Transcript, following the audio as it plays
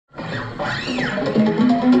Hey,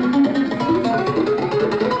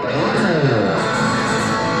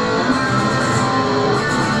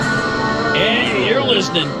 you're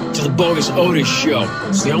listening to the Bogus Otis Show.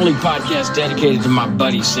 It's the only podcast dedicated to my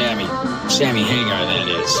buddy Sammy Hagar, that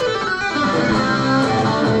is.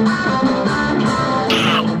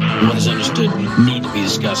 What is understood need to be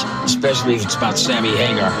discussed, especially if it's about Sammy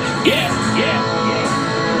Hagar. Yeah.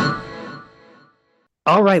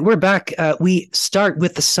 All right, we're back. We start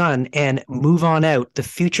with the sun and move on out. The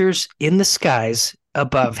future's in the skies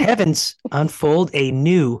above. Heavens unfold, a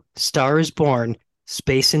new star is born.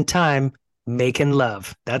 Space and time making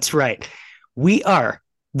love. That's right. We are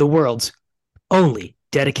the world's only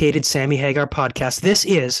dedicated Sammy Hagar podcast. This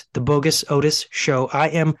is the Bogus Otis Show. I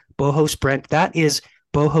am Bohost Brent. That is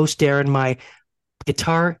Bohost Darren, my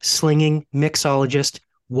guitar slinging mixologist.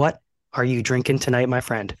 What are you drinking tonight, my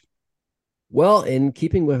friend? Well, in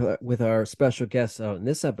keeping with our special guest in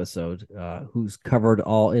this episode, who's covered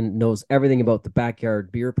all and knows everything about the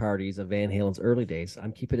backyard beer parties of Van Halen's early days,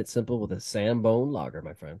 I'm keeping it simple with a Sambone lager,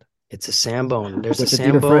 my friend. It's a Sambone. There's Which a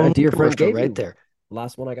Sambone dear friend gave right you. there.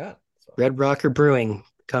 Last one I got. So. Red Rocker Brewing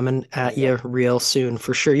coming at you real soon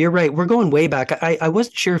for sure. You're right. We're going way back. I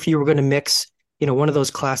wasn't sure if you were going to mix, one of those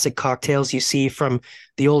classic cocktails you see from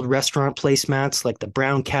the old restaurant placemats, like the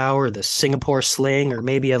Brown Cow or the Singapore Sling, or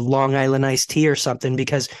maybe a Long Island iced tea or something,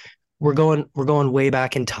 because we're going way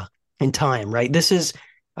back in time, right? This is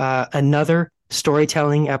another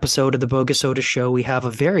storytelling episode of the Bogus Otis Show. We have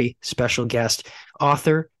a very special guest,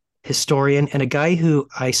 author, historian, and a guy who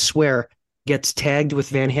I swear gets tagged with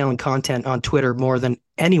Van Halen content on Twitter more than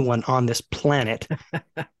anyone on this planet.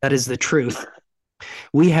 That is the truth.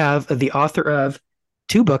 We have the author of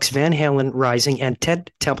 2 books, Van Halen Rising and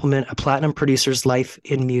Ted Templeman, A Platinum Producer's Life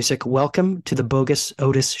in Music. Welcome to the Bogus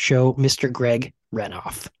Otis Show, Mr. Greg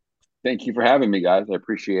Renoff. Thank you for having me, guys. I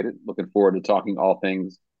appreciate it. Looking forward to talking all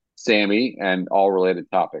things Sammy and all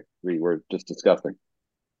related topics we were just discussing.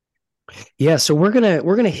 Yeah, so we're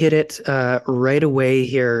gonna hit it right away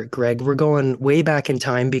here, Greg. We're going way back in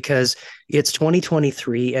time because it's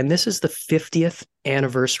 2023, and this is the 50th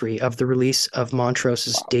anniversary of the release of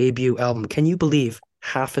Montrose's debut album. Can you believe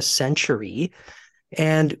half a century?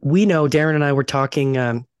 And we know, Darren and I were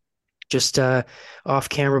talking just off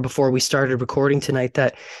camera before we started recording tonight,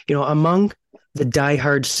 that among the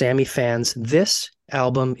diehard Sammy fans, this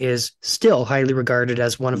album is still highly regarded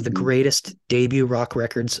as one of the greatest debut rock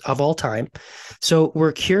records of all time. So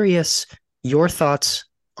we're curious your thoughts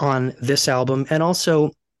on this album, and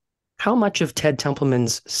also how much of Ted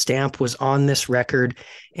Templeman's stamp was on this record,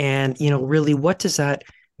 and really what does that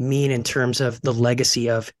mean in terms of the legacy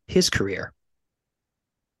of his career?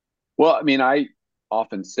 Well, I mean, I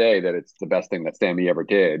often say that it's the best thing that Sammy ever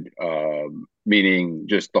did, meaning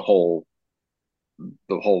just the whole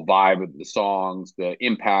vibe of the songs, the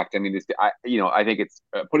impact. I mean, I think it's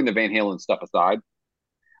putting the Van Halen stuff aside,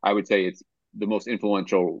 I would say it's the most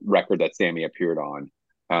influential record that Sammy appeared on.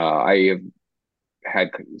 I have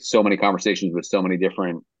had so many conversations with so many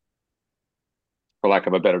different, for lack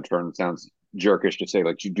of a better term, it sounds jerkish to say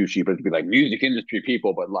like douchey, but to be like music industry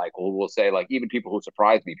people, but like we'll say like even people who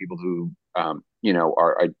surprise me, people who I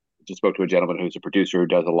just spoke to a gentleman who's a producer who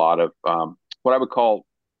does a lot of what I would call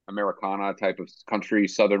Americana type of country,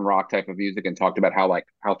 Southern rock type of music, and talked about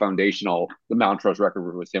how foundational the Montrose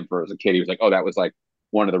record was him for as a kid. He was like, oh, that was like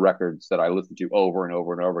one of the records that I listened to over and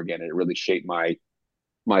over and over again. And it really shaped my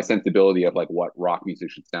sensibility of like what rock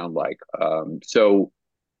music should sound like. So,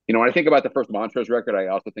 when I think about the first Montrose record, I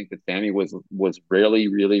also think that Sammy was really,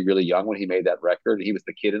 really, really young when he made that record. He was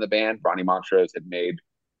the kid in the band. Ronnie Montrose had made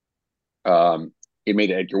he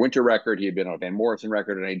made the Edgar Winter record. He had been on a Van Morrison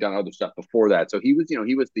record, and he'd done other stuff before that. So he was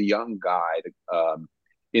the young guy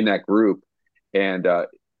in that group. And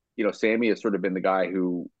Sammy has sort of been the guy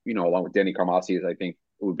who, along with Denny Carmassi, I think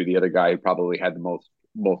would be the other guy who probably had the most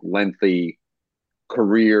lengthy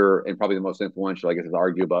career and probably the most influential, I guess, is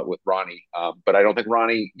arguable with Ronnie. But I don't think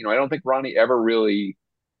Ronnie ever really,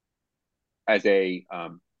 as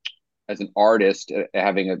an artist,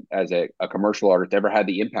 as a commercial artist, ever had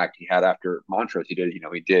the impact he had after Montrose. He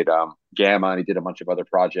did Gamma, and he did a bunch of other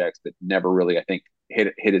projects that never really, I think,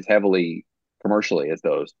 hit as heavily commercially as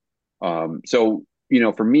those. So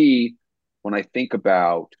for me, when I think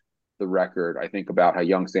about the record, I think about how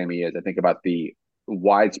young Sammy is. I think about the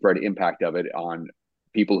widespread impact of it on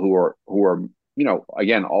people who are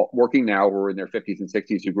again, all working now, who are in their 50s and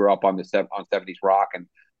 60s, who grew up on 70s rock. And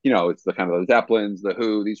it's the kind of the Zeppelins, the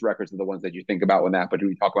Who. These records are the ones that you think about when that. But when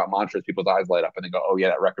you talk about Montrose, people's eyes light up and they go, "Oh yeah,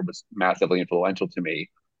 that record was massively influential to me."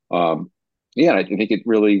 And I think it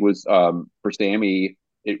really was for Sammy.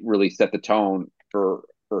 It really set the tone for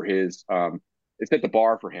for his it set the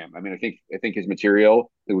bar for him. I mean, I think his material,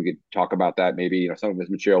 I think we could talk about that maybe. Some of his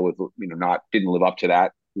material was not didn't live up to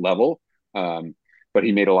that level. But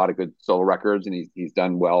he made a lot of good solo records, and he's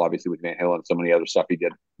done well, obviously, with Van Halen and so many other stuff he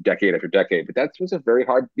did decade after decade. But that was a very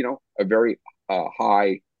hard, a very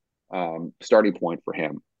high starting point for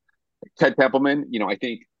him. Ted Templeman, I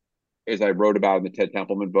think, as I wrote about in the Ted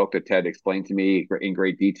Templeman book that Ted explained to me in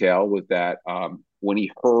great detail, was that when he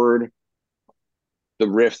heard the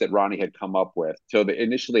riffs that Ronnie had come up with. So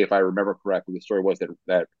initially, if I remember correctly, the story was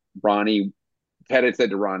that Ted had said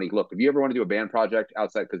to Ronnie, "Look, if you ever want to do a band project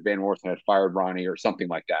outside," because Van Morrison had fired Ronnie or something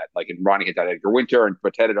like that. And Ronnie had died Edgar Winter,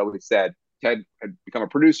 but Ted had always said Ted had become a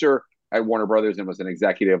producer at Warner Brothers and was an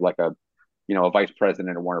executive, like a vice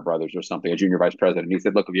president at Warner Brothers or something, a junior vice president. And he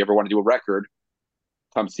said, "Look, if you ever want to do a record,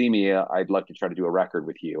 come see me. I'd like to try to do a record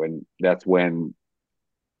with you." And that's when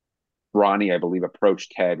Ronnie, I believe,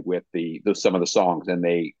 approached Ted with some of the songs, and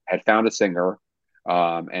they had found a singer,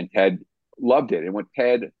 and Ted loved it. And what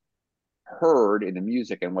Ted heard in the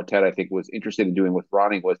music, and what Ted, I think, was interested in doing with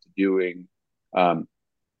Ronnie, was doing.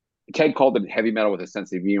 Ted called it heavy metal with a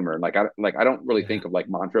sense of humor. And I don't really think of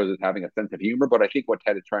Montrose as having a sense of humor, but I think what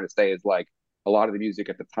Ted is trying to say is a lot of the music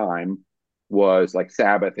at the time was like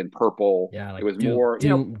Sabbath and Purple. Yeah, it was more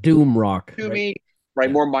doom rock, doomy, right?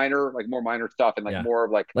 Yeah. More minor stuff, and more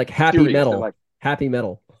of like happy metal, happy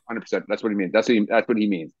metal. 100%. That's what he means. That's what he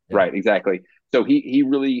means. Yeah. Right? Exactly. So he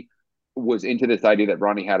really was into this idea that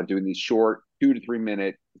Ronnie had of doing these short 2 to 3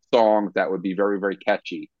 minute songs that would be very, very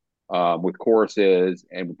catchy, with choruses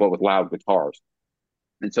but with loud guitars.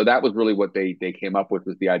 And so that was really what they came up with,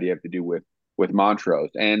 was the idea to do with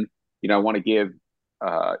Montrose. And I want to give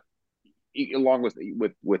along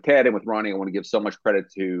with Ted and with Ronnie, I want to give so much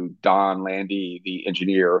credit to Don Landy, the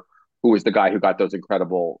engineer, who was the guy who got those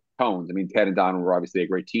incredible tones. I mean, Ted and Don were obviously a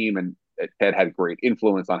great team, and Ted had great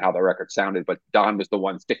influence on how the record sounded, but Don was the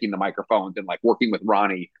one sticking the microphones and working with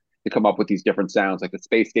Ronnie to come up with these different sounds, like the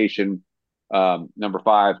Space Station number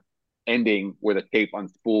 5 ending where the tape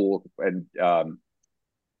unspooled. And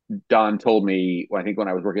Don told me, I think when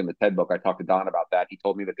I was working in the TED book, I talked to Don about that. He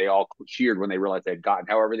told me that they all cheered when they realized they had gotten,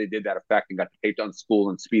 however they did that effect and got the tape to unspool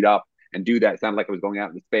and speed up and do that. It sounded like it was going out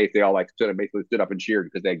into space. They all basically stood up and cheered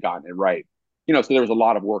because they had gotten it right. So there was a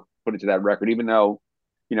lot of work put into that record, even though,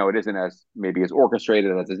 it isn't maybe as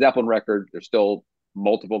orchestrated as a Zeppelin record. There's still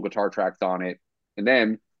multiple guitar tracks on it. And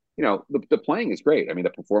then, the playing is great. I mean, the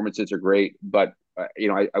performances are great, but,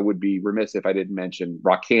 I would be remiss if I didn't mention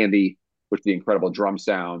Rock Candy, which is the incredible drum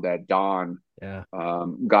sound that Don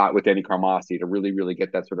got with Danny Carmassi to really, really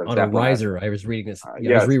get that sort of on a riser. I was reading this. I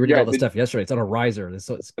was rereading all the stuff yesterday. It's on a riser.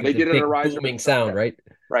 So it's they did it on a riser, booming sound, right?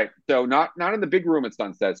 Right. So not in the big room at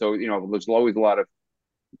Sunset. So there's always a lot of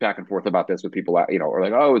back and forth about this with people, or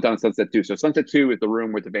like, oh, it's on Sunset 2. So Sunset 2 is the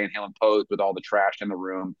room with the Van Halen pose with all the trash in the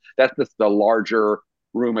room. That's the larger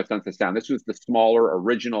room at Sunset Sound. This was the smaller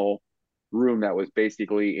original room that was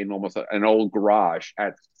basically in almost an old garage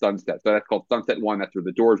at Sunset. So that's called Sunset 1. That's where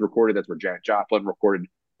the Doors recorded. That's where Janet Joplin recorded.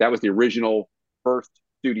 That was the original first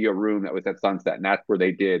studio room that was at Sunset. And that's where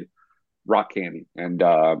they did Rock Candy. And,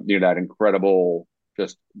 that incredible,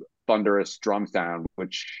 just thunderous drum sound,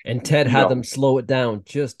 and Ted had them slow it down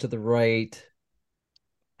just to the right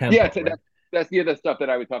tempo. Yeah, that's the other stuff that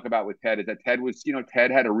I would talk about with Ted, is that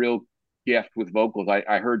Ted had a real gift with vocals.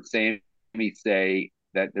 I heard Sammy say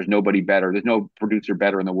that there's no producer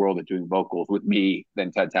better in the world at doing vocals with me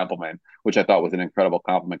than Ted Templeman, which I thought was an incredible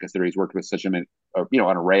compliment, considering he's worked with such an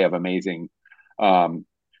array of amazing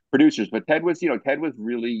producers. But Ted was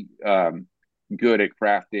really good at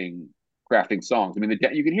crafting songs. I mean,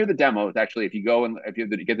 you can hear the demos actually if you go and if you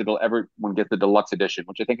get everyone gets the deluxe edition,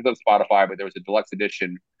 which I think is on Spotify, but there was a deluxe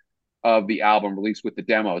edition of the album released with the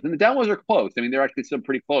demos, and the demos are close. I mean, they're actually still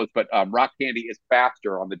pretty close, but Rock Candy is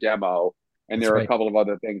faster on the demo, and there are a couple of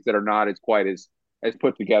other things that are not as quite as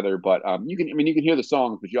put together. But you can hear the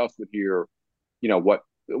songs, but you also hear what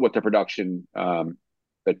the production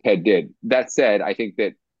that Ted did. That said, I think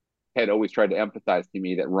that Ted always tried to emphasize to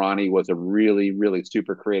me that Ronnie was a really, really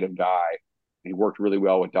super creative guy. He worked really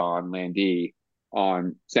well with Don Landy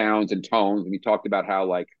on sounds and tones. And he talked about how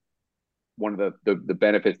one of the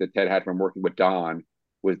benefits that Ted had from working with Don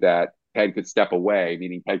was that Ted could step away,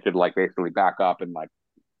 meaning Ted could basically back up and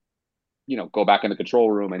go back in the control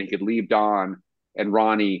room, and he could leave Don and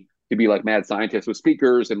Ronnie to be like mad scientists with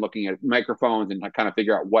speakers and looking at microphones and kind of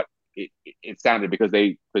figure out what it sounded, because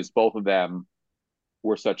both of them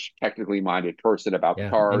were such technically minded person about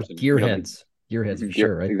guitars and gearheads for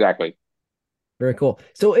sure, right? Exactly. Very cool.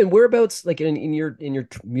 So, and whereabouts, in your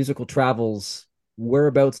musical travels,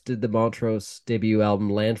 whereabouts did the Montrose debut album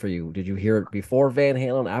land for you? Did you hear it before Van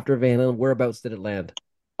Halen, after Van Halen? Whereabouts did it land?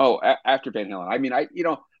 Oh, after Van Halen. I mean, I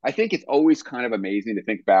think it's always kind of amazing to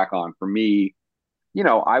think back on. For me,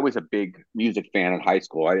 I was a big music fan in high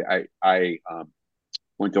school. I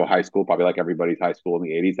went to a high school, probably like everybody's high school in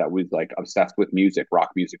the '80s, that was like obsessed with music.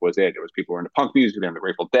 Rock music was it. There was people who were into punk music, they were into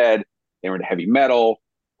Grateful Dead, they were into heavy metal.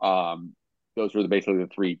 Those were basically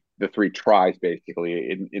the three tries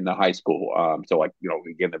basically in the high school. So like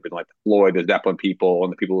again, there've been like the Floyd, the Zeppelin people,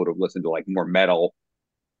 and the people who would have listened to like more metal,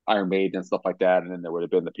 Iron Maiden and stuff like that. And then there would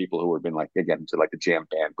have been the people who would have been like again to like the jam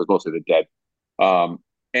band, but mostly the Dead.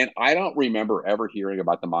 And I don't remember ever hearing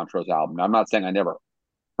about the Montrose album. Now, I'm not saying I never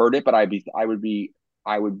heard it, but I would be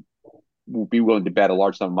willing to bet a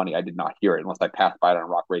large sum of money I did not hear it unless I passed by it on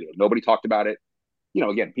rock radio. Nobody talked about it.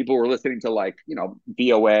 Again, people were listening to like,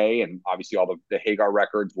 VOA, and obviously all the Hagar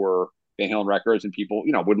records were Van Halen records, and people,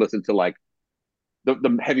 would listen to like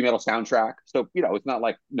the heavy metal soundtrack. So, it's not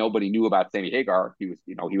like nobody knew about Sammy Hagar. He was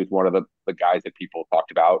one of the guys that people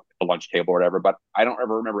talked about at the lunch table or whatever, but I don't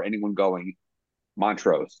ever remember anyone going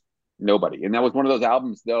Montrose. Nobody. And that was one of those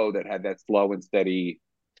albums though that had that slow and steady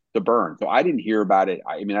to burn. So I didn't hear about it.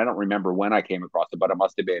 I mean, I don't remember when I came across it, but it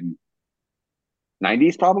must have been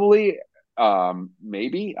 '90s probably.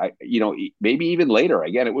 Maybe maybe even later.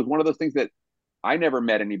 Again, it was one of those things that I never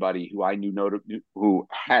met anybody who I knew who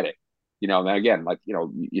had it. And then again, like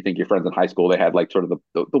you think your friends in high school, they had like sort of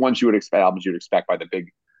the ones you would expect, albums you'd expect by the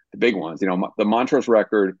big ones. The Montrose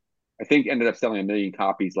record, I think ended up selling 1 million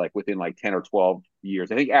copies like within like 10 or 12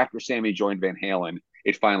 years. I think after Sammy joined Van Halen,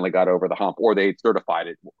 it finally got over the hump, or they certified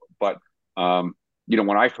it. But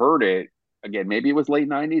when I heard it again, maybe it was late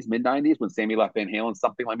 '90s, mid '90s when Sammy left Van Halen.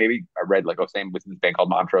 Something like maybe I read like Sammy was in this band called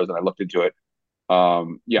Montrose, and I looked into it.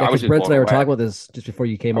 Yeah, I was because just Brent and I blown were away. talking about this just before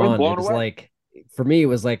you came I was on. blown It was away. like, for me, it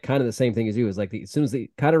was like kind of the same thing as you. It was like as soon as the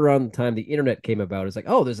kind of around the time the internet came about, it's like,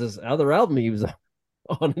 oh, there's this other album he was on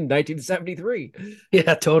in 1973.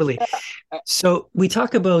 Yeah, totally. Uh, So we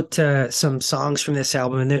talk about some songs from this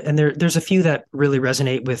album, and there's a few that really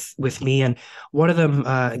resonate with me. And one of them,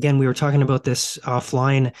 again, we were talking about this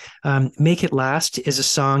offline. "Make It Last" is a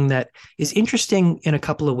song that is interesting in a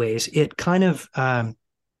couple of ways. It kind of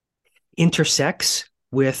intersects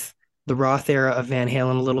with the Roth era of Van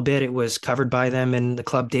Halen a little bit. It was covered by them in the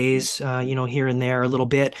club days, here and there a little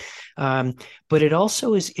bit. Um, but it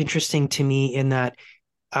also is interesting to me in that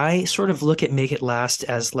I sort of look at "Make It Last"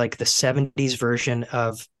 as like the '70s version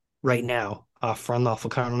of "Right Now" for Unlawful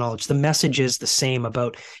Carnal Knowledge. The message is the same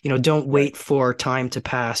about, don't right. wait for time to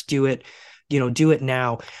pass. Do it, do it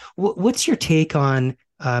now. What's your take on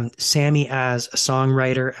Sammy as a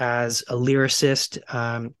songwriter, as a lyricist,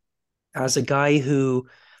 as a guy who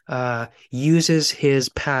uses his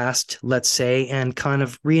past, let's say, and kind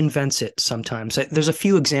of reinvents it sometimes? There's a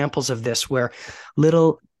few examples of this where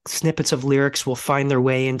little snippets of lyrics will find their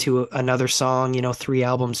way into another song, 3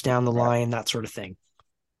 albums down the Right. line, that sort of thing.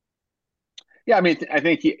 Yeah, I mean, I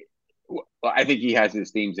think he has his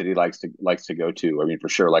themes that he likes to go to. I mean, for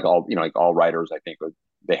sure, like all writers, I think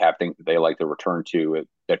they have things that they like to return to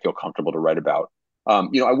that feel comfortable to write about. I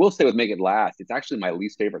will say with "Make It Last," it's actually my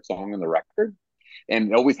least favorite song on the record,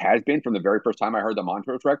 and it always has been from the very first time I heard the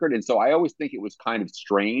Montrose record. And so I always think it was kind of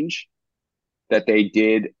strange that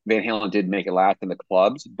Van Halen did "Make It Last" in the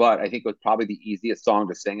clubs, but I think it was probably the easiest song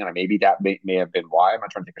to sing, and maybe that may have been why. I'm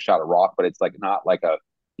not trying to take a shot at Roth, but it's like not like a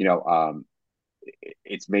you know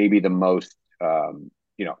it's maybe the most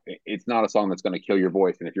it's not a song that's going to kill your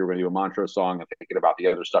voice. And if you're going to do a Montrose song and thinking about the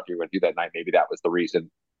other stuff you're going to do that night, maybe that was the reason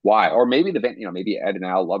why. Or maybe the band, maybe Ed and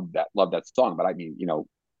Al loved that song. But I mean,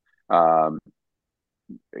 um,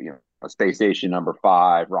 Space Station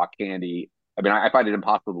 #5, Rock Candy. I mean, I find it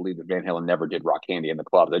impossible to believe that Van Halen never did Rock Candy in the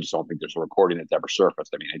clubs. I just don't think there's a recording that's ever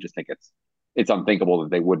surfaced. I mean, I just think it's unthinkable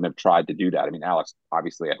that they wouldn't have tried to do that. I mean, Alex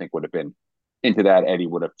obviously I think would have been into that. Eddie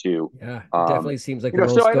would have too. Yeah, it definitely seems like the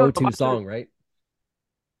So most I don't know. go-to song, right?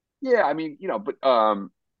 Yeah, I mean, but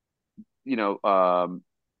you know, um,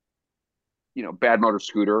 Bad Motor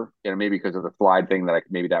Scooter, maybe because of the slide thing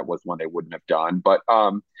maybe that was one they wouldn't have done. But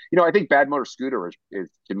I think Bad Motor Scooter is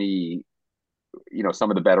to me,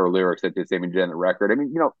 some of the better lyrics that this Image the record. I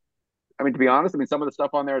mean, to be honest, I mean, some of the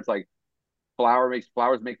stuff on there, it's like flowers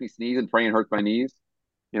make me sneeze and praying hurts my knees.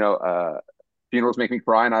 You know, funerals make me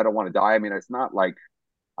cry and I don't want to die. I mean, it's not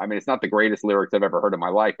the greatest lyrics I've ever heard in my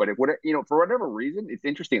life, but it would, for whatever reason, it's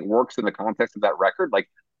interesting. It works in the context of that record. Like,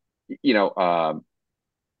 you know, I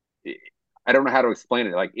don't know how to explain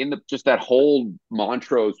it. Like just that whole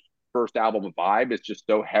Montrose first album vibe is just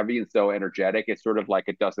so heavy and so energetic. It's sort of like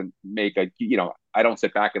it doesn't make I don't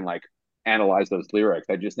sit back and like analyze those lyrics.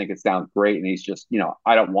 I just think it sounds great, and he's just,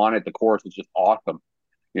 I don't want it. The chorus is just awesome,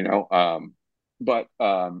 you know. But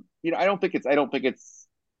I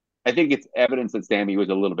think it's evidence that Sammy was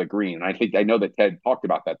a little bit green. And I know that Ted talked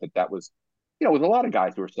about that was, with a lot of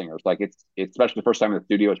guys who are singers, like it's especially the first time in the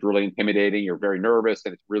studio, it's really intimidating. You're very nervous,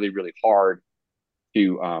 and it's really, really hard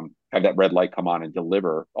to have that red light come on and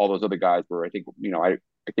deliver. All those other guys were, I think,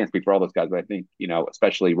 I can't speak for all those guys, but I think,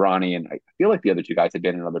 especially Ronnie, and I feel like the other two guys had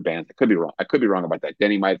been in other bands. I could be wrong. I could be wrong about that.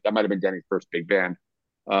 That might have been Denny's first big band.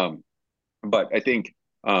 But I think,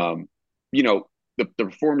 the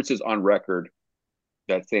performances on record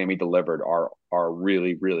that Sammy delivered are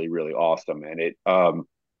really, really, really awesome. And it,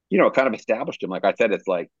 it kind of established him. Like I said, it's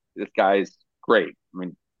like, this guy's great. I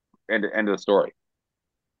mean, end of the story.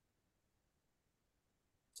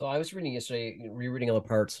 So I was reading yesterday, rereading all the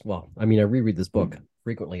parts. Well, I mean, I reread this book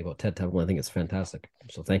frequently about Ted Templeman. I think it's fantastic.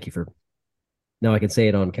 So thank you for. Now I can say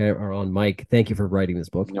it on camera or on mic. Thank you for writing this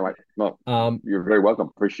book. You're very welcome.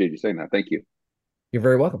 Appreciate you saying that. Thank you. You're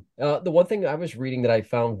very welcome. The one thing I was reading that I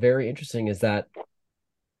found very interesting is that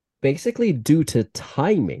basically due to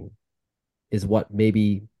timing is what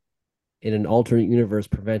maybe in an alternate universe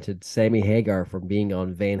prevented Sammy Hagar from being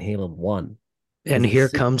on Van Halen 1. And here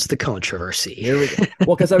comes the controversy. Here we go.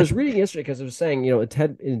 Well, because I was reading yesterday, because it was saying,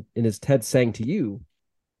 Ted in his Ted Sang to You,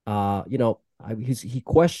 he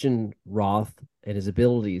questioned Roth and his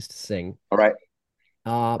abilities to sing. All right.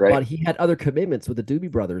 But he had other commitments with the Doobie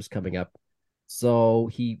Brothers coming up. So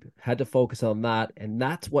he had to focus on that. And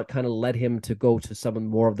that's what kind of led him to go to some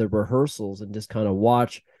more of the rehearsals and just kind of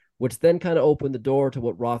watch, which then kind of opened the door to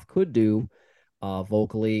what Roth could do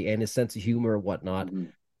vocally and his sense of humor and whatnot. Mm-hmm.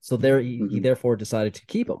 So he therefore decided to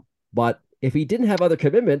keep him. But if he didn't have other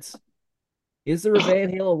commitments, is there a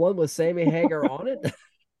Van Halen 1 with Sammy Hagar on it?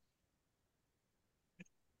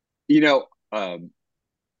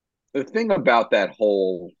 The thing about that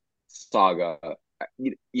whole saga,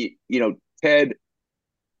 Ted,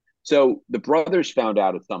 so the brothers found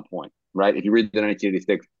out at some point, right? If you read the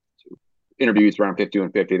 1986 interviews around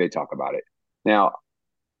 5150, they talk about it. Now,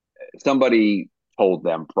 somebody told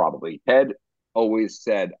them probably. Ted always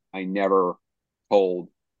said, I never told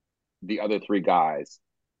the other three guys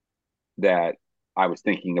that I was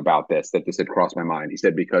thinking about this, that this had crossed my mind. He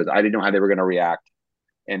said, because I didn't know how they were going to react,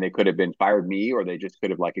 and they could have been fired me, or they just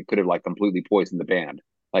could have completely poisoned the band.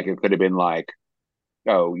 Like it could have been like,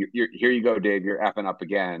 oh, you're here you go, Dave, you're effing up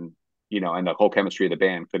again, and the whole chemistry of the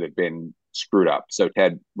band could have been screwed up. So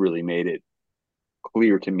Ted really made it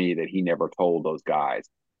clear to me that he never told those guys.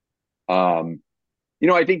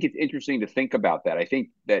 I think it's interesting to think about that. I think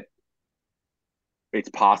that it's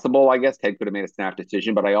possible, I guess, Ted could have made a snap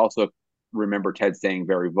decision, but I also remember Ted saying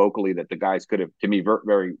very vocally that the guys could have, to me,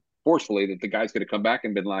 very forcefully, that the guys could have come back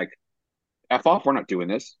and been like, F off, we're not doing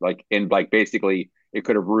this. Basically, it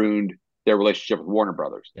could have ruined their relationship with Warner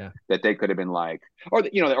Brothers. Yeah. That they could have been like, or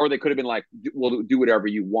they could have been like, we'll do whatever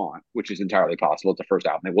you want, which is entirely possible. It's the first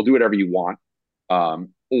album. We'll do whatever you want.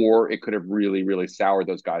 Or it could have really, really soured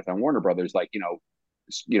those guys on Warner Brothers. Like,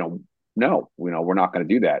 no, we're not going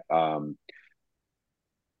to do that.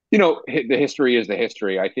 The history is the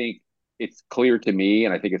history. I think it's clear to me,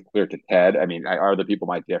 and I think it's clear to Ted. I mean, other people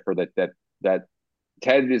might differ, that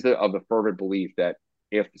Ted is of the fervent belief that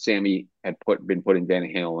if Sammy had been put in Van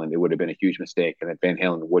Halen, it would have been a huge mistake, and that Van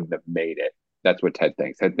Halen wouldn't have made it. That's what Ted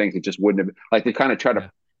thinks. Ted thinks it just wouldn't have. Like, they kind of try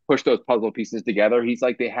to push those puzzle pieces together. He's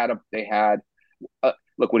like,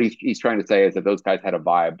 look, what he's trying to say is that those guys had a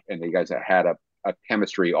vibe, and the guys had a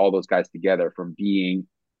chemistry, all those guys together from being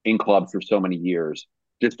in clubs for so many years.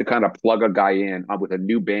 Just to kind of plug a guy in with a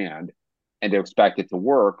new band and to expect it to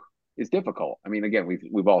work is difficult. I mean, again,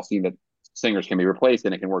 we've all seen that singers can be replaced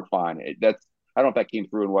and it can work fine. I don't know if that came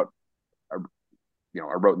through in what I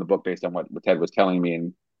wrote in the book based on what Ted was telling me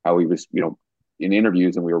and how he was, in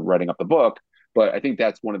interviews, and we were writing up the book. But I think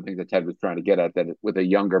that's one of the things that Ted was trying to get at, that with a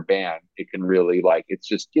younger band, it can really, it's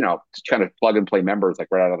just, just kind of plug and play members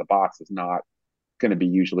right out of the box is not going to be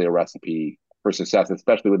usually a recipe for success,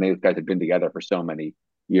 especially when these guys have been together for so many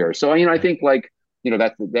years. So, I think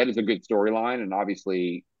that is a good storyline, and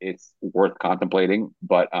obviously it's worth contemplating,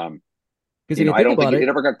 but, I don't think it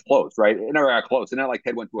ever got close, right? It never got close. And not like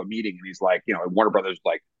Ted went to a meeting and he's like, Warner Brothers,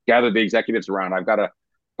 gathered the executives around. I've got a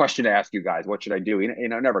question to ask you guys. What should I do?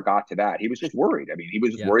 Never got to that. He was just worried. I mean, he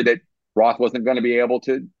was just worried that Roth wasn't going to be able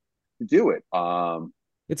to do it.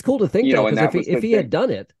 It's cool to think, though, because if he had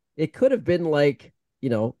done it, it could have been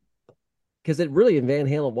because it really, in Van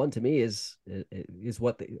Halen 1 to me is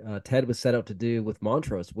what Ted was set out to do with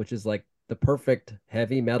Montrose, which is like the perfect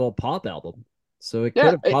heavy metal pop album. So it could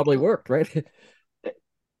have probably worked, right?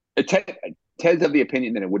 Ted's of the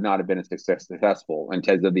opinion that it would not have been as successful, and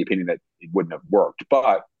Ted's of the opinion that it wouldn't have worked.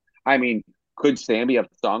 But I mean, could Sammy have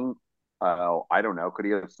sung? I don't know. Could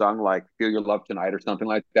he have sung like "Feel Your Love Tonight" or something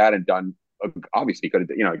like that, and done? Obviously, could have.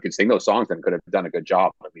 He could sing those songs and could have done a good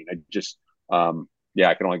job. I mean, I just, yeah,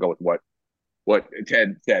 I can only go with what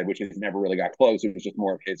Ted said, which is never really got close. It was just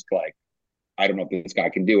more of his like, I don't know if this guy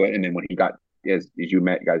can do it. And then when he got, as you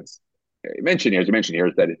guys mentioned here, as you mentioned here,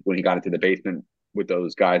 is that when he got into the basement with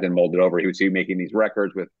those guys and molded over, he was making these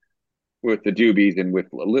records with the Doobies and with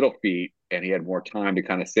Little Feat, and he had more time to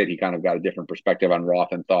kind of sit. He kind of got a different perspective on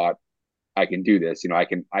Roth and thought, I can do this. I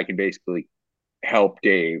can basically help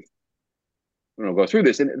Dave, go through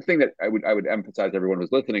this. And the thing that I would emphasize to everyone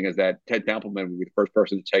who's listening is that Ted Templeman would be the first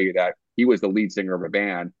person to tell you that he was the lead singer of a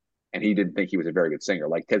band and he didn't think he was a very good singer.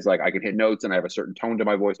 Like Ted's like, I can hit notes and I have a certain tone to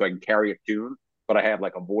my voice, so I can carry a tune, but I have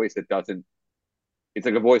like a voice that doesn't. It's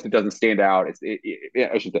like a voice that doesn't stand out.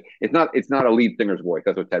 I should say it's not a lead singer's voice.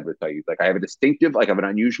 That's what Ted would tell you. Like I have a distinctive, like I have an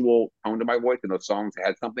unusual tone to my voice, and those songs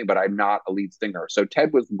had something, but I'm not a lead singer. So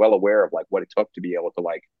Ted was well aware of like what it took to be able to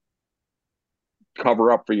like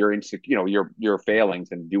cover up for your your failings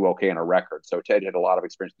and do okay on a record. So Ted had a lot of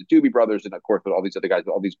experience with the Doobie Brothers, and of course with all these other guys,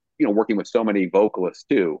 all these working with so many vocalists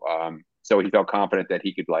too. So he felt confident that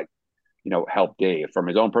he could like help Dave from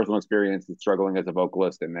his own personal experience and struggling as a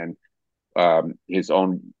vocalist, and then his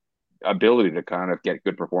own ability to kind of get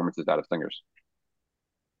good performances out of singers.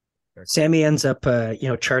 Sammy ends up,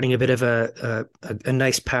 charting a bit of a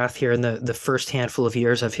nice path here in the first handful of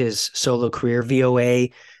years of his solo career. VOA,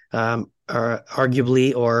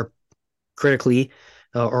 arguably or critically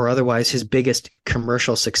or otherwise, his biggest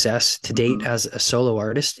commercial success to date as a solo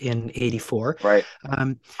artist in '84. Right.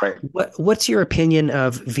 Right. What's your opinion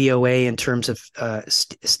of VOA in terms of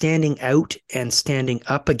standing out and standing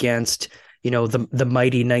up against, the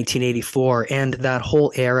mighty 1984 and that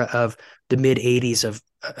whole era of the mid '80s of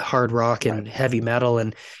hard rock and heavy metal?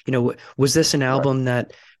 And, was this an album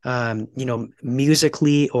that,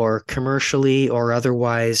 musically or commercially or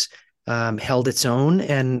otherwise held its own?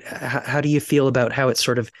 And how do you feel about how it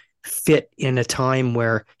sort of fit in a time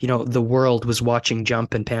where, the world was watching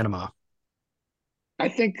Jump in Panama? I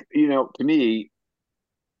think, to me,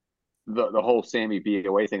 the whole Sammy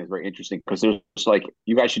VOA thing is very interesting because there's like,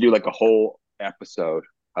 you guys should do like a whole episode.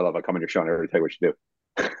 I love I come on your show and I tell you what you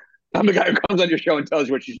do. I'm the guy who comes on your show and tells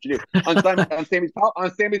you what you should do on Sammy's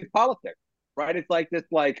politics, right? It's like this,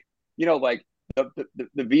 like, like the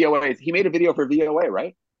VOA. He made a video for VOA,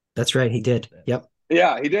 right? That's right. He did. Yep.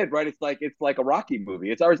 Yeah, he did. Right. It's like a Rocky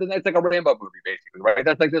movie. It's like a Rambo movie, basically. Right.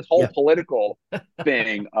 That's like this whole political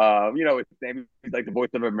thing. It's Sammy, he's like the voice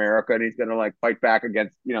of America, and he's going to like fight back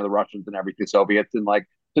against the Russians and everything, Soviets, and like.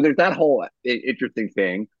 So there's that whole interesting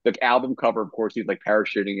thing. The album cover, of course, he's like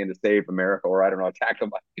parachuting in to save America, or I don't know, attack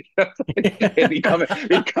them. And he come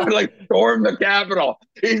like storm the Capitol.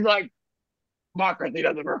 He's like, democracy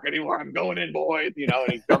doesn't work anymore. I'm going in, boys. And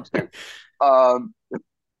he jumps to. I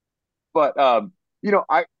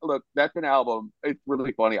look. That's an album. It's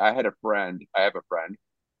really funny. I have a friend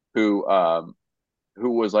who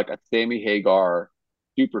was like a Sammy Hagar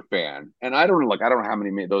super fan, and I don't know how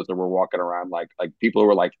many of those there were walking around like people who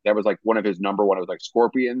were like that was like one of his number one. It was like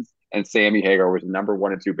Scorpions and Sammy Hagar was the number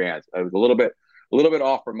 1 and 2 bands. It was a little bit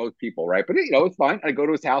off for most people, right? But it's fine. I go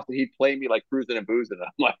to his house and he'd play me like Cruising and Boozing. And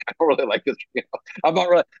I'm like, I don't really like this. I'm not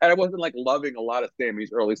really, and I wasn't like loving a lot of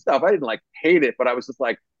Sammy's early stuff. I didn't like hate it, but I was just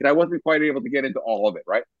like, I wasn't quite able to get into all of it,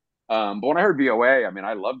 right? But when I heard VOA, I mean,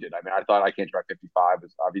 I loved it. I mean, I thought I Can't Drive 55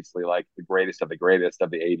 is obviously like the greatest of the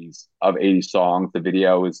 80s songs. The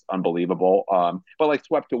video is unbelievable. But like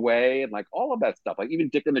Swept Away and like all of that stuff, like even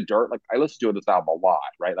Dick in the Dirt, like I listened to this album a lot,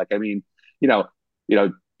 right? Like, I mean,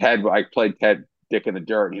 Ted, I played Ted Dick in the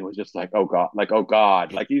Dirt, and he was just like, oh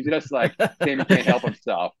God, like he's just like Sammy can't help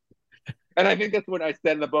himself. And I think that's what I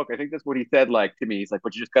said in the book. I think that's what he said, like to me. He's like,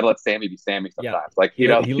 but you just gotta let Sammy be Sammy sometimes. Like he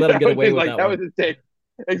let him get away with that was his take.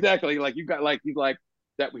 Exactly. Like you got he's like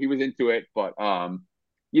that he was into it. But I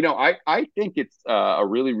think it's a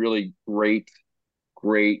really, really great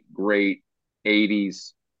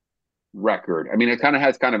 80s record. I mean, it kind of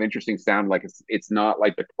has kind of interesting sound. Like it's not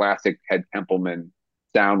like the classic Ted Templeman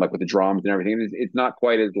sound, like with the drums and everything. It's not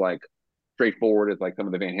quite as like straightforward as like some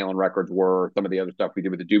of the Van Halen records were, some of the other stuff we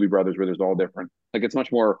did with the Doobie Brothers, where there's all different. Like it's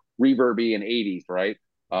much more reverby and 80s, right?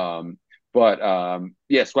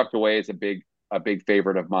 Yeah, Swept Away is a big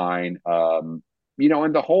favorite of mine. And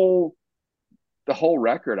the whole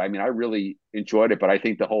record, I mean, I really enjoyed it, but I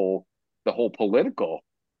think the whole political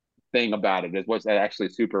thing about it was actually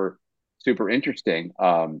super, super interesting.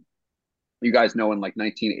 You guys know in like I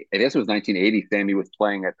guess it was 1980, Sammy was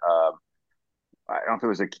playing at I don't know if it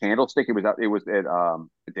was a Candlestick. It was at a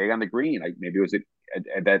Day on the Green. Like maybe it was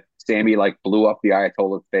at that Sammy like blew up the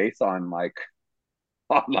Ayatollah's face on like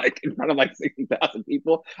in front of like 60,000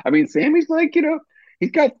 people. I mean, Sammy's like,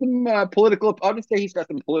 he's got some political. I'll just say he's got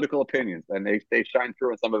some political opinions, and they shine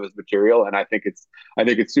through in some of his material. And I think it's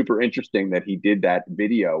super interesting that he did that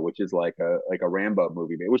video, which is like a Rambo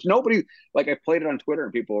movie, which nobody like. I played it on Twitter,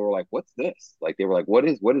 and people were like, "What's this?" Like they were like, "What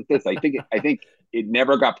is this?" I think it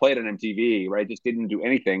never got played on MTV, right? It just didn't do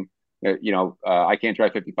anything. I Can't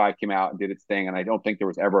Drive 55 came out and did its thing, and I don't think there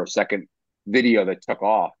was ever a second video that took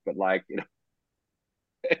off. But like,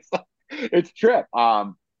 it's trip.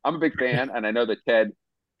 I'm a big fan, and I know that Ted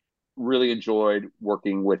really enjoyed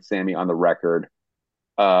working with Sammy on the record.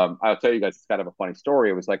 I'll tell you guys, it's kind of a funny story.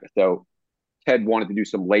 It was like, so Ted wanted to do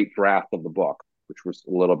some late draft of the book, which was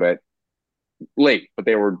a little bit late, but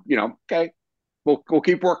they were, okay, we'll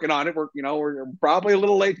keep working on it. We're probably a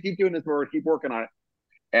little late to keep doing this, but we're keep working on it.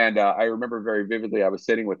 And I remember very vividly, I was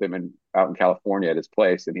sitting with him out in California at his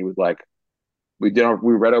place, and he was like, we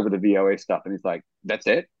read over the VOA stuff, and he's like, "That's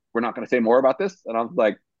it? We're not going to say more about this?" And I was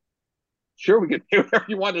like, "Sure, we can do whatever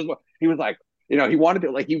you want." He was like, he wanted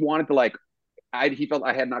to he felt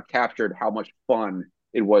I had not captured how much fun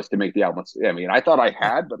it was to make the album. I mean, I thought I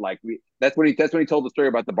had, but like that's when he told the story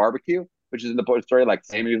about the barbecue, which is in the story. Like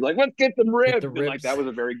Sammy was like, "Let's get some ribs," and like that was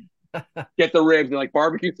a very get the ribs and like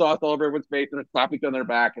barbecue sauce all over everyone's face and a slap each other on their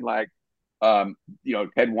back, and like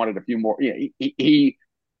Ted wanted a few more.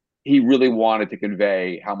 He really wanted to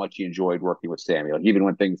convey how much he enjoyed working with Sammy. Like even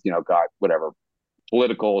when things, got whatever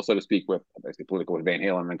political, so to speak, with basically political with Van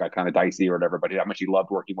Halen and got kind of dicey or whatever, but how much he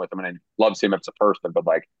loved working with him and loves him as a person. But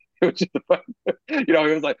like it was just fun.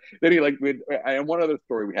 It was like then he like and one other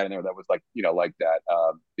story we had in there that was like, like that.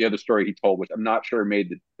 The other story he told, which I'm not sure they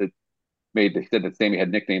said that Sammy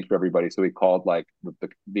had nicknames for everybody. So he called like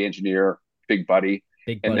the engineer Big Buddy.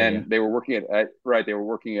 And then yeah. they were working they were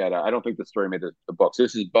working at, I don't think the story made the book. So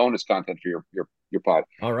this is bonus content for your pod.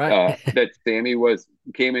 All right. That Sammy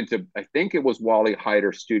came into, I think it was Wally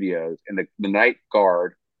Heider Studios, and the night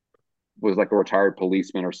guard was like a retired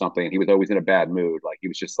policeman or something. And he was always in a bad mood. Like he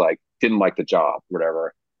was just like, didn't like the job,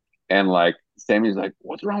 whatever. And like, Sammy's like,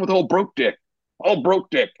 "What's wrong with old broke dick? All broke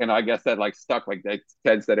dick." And I guess that like stuck. Like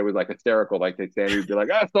Ted said, it was like hysterical. Like Sammy would be like,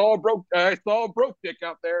 I saw a broke dick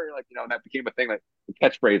out there. Like, and that became a thing, like a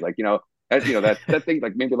catchphrase. Like, that thing,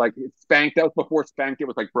 like maybe like spanked. That was before spanked. It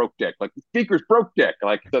was like broke dick. Like the speaker's broke dick.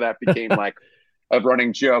 Like, so that became like a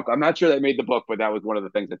running joke. I'm not sure that made the book, but that was one of the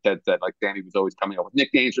things that Ted said. Like Sammy was always coming up with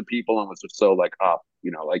nicknames for people and was just so like up,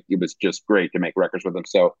 like it was just great to make records with him.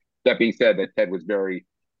 So that being said, that Ted was very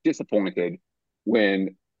disappointed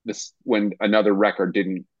when another record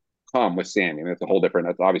didn't come with Sammy. And that's a whole different.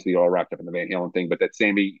 That's obviously all wrapped up in the Van Halen thing, but that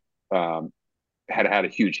Sammy had a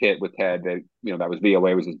huge hit with Ted. That that was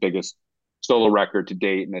VOA was his biggest solo record to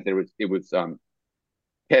date, and that it was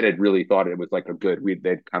Ted had really thought it was like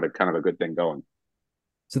they'd kind of a good thing going.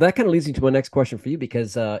 So that kind of leads me to my next question for you,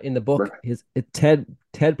 because in the book,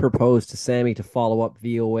 Ted proposed to Sammy to follow up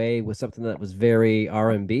VOA with something that was very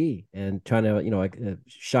R&B and trying to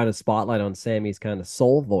shine a spotlight on Sammy's kind of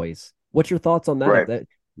soul voice. What's your thoughts on that? Right. Do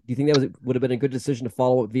you think that would have been a good decision to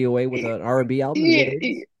follow up VOA with an R&B album?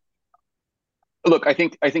 Look, I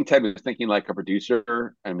think Ted was thinking like a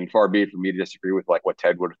producer. I mean, far be it for me to disagree with like what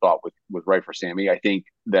Ted would have thought was right for Sammy. I think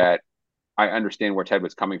that I understand where Ted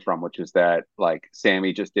was coming from, which is that like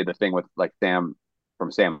Sammy just did the thing with like Sam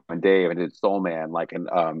and Dave and did Soul Man. Like, and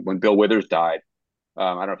when Bill Withers died,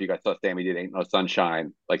 I don't know if you guys saw Sammy did Ain't No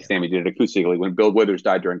Sunshine. Like Sammy did it acoustically when Bill Withers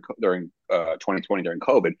died during 2020 during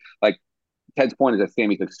COVID. Like Ted's point is that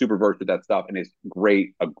Sammy's like super versed with that stuff and is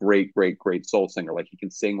a great soul singer. Like he can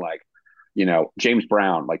sing like, James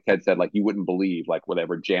Brown. Like Ted said, like you wouldn't believe like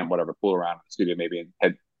whatever fool around in the studio maybe, and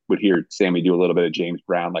Ted would hear Sammy do a little bit of James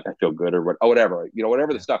Brown, like I Feel Good or whatever,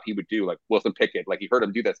 whatever the stuff he would do, like Wilson Pickett, like he heard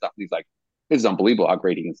him do that stuff and he's like, this is unbelievable how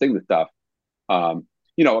great he can sing this stuff.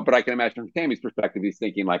 But I can imagine from Sammy's perspective, he's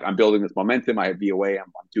thinking like, I'm building this momentum. I have VOA.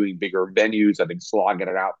 I'm doing bigger venues. I've been slogging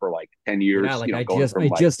it out for like 10 years. Yeah, like I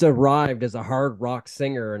just arrived as a hard rock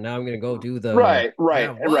singer, and now I'm going to go do the right.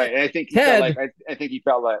 And I think he Ted. felt like I think he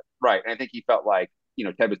felt like right. And I think he felt like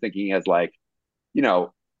Ted was thinking as like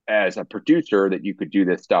as a producer that you could do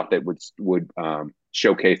this stuff that would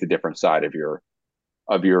showcase a different side of your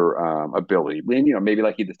ability. And maybe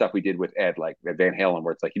like the stuff we did with Ed, like at Van Halen,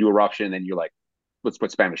 where it's like you do Eruption, and then you're like, let's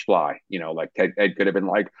put Spanish Fly. Like Ed could have been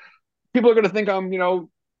like, people are going to think I'm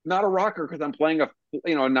not a rocker because I'm playing a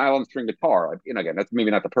nylon string guitar. Again, that's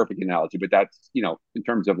maybe not the perfect analogy, but that's in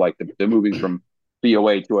terms of like the moving from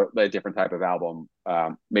VOA to a different type of album,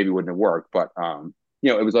 maybe wouldn't have worked. But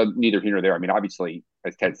it was neither here nor there. I mean, obviously,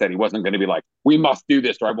 as Ted said, he wasn't going to be like, we must do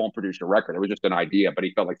this or I won't produce a record. It was just an idea, but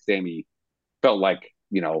he felt like Sammy felt like,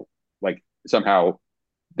 like somehow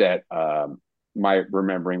that my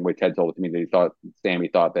remembering what Ted told it to me that Sammy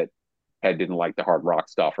thought that Ted didn't like the hard rock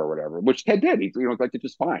stuff or whatever, which Ted did. He liked it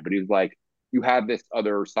just fine, but he was like, you have this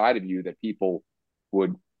other side of you that people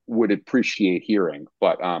would would appreciate hearing.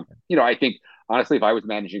 But I think honestly, if I was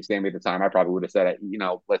managing Sammy at the time, I probably would have said,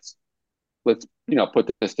 let's put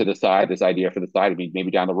this to the side, this idea for the side. I mean,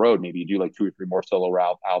 maybe down the road, maybe you do like 2 or 3 more solo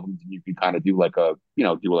albums, and you can kind of do like a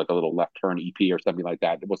little left turn EP or something like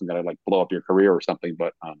that. It wasn't going to like blow up your career or something,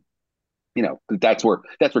 but that's where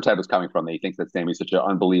Ted was coming from. That he thinks that Sammy's such an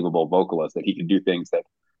unbelievable vocalist that he can do things that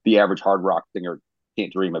the average hard rock singer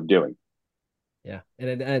can't dream of doing. Yeah.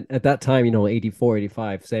 And at that time, 84,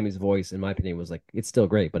 85, Sammy's voice, in my opinion, was like, it's still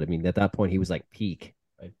great. But I mean, at that point, he was like peak.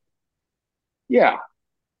 Right? Yeah.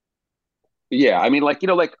 Yeah. I mean, like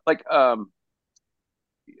Jimmy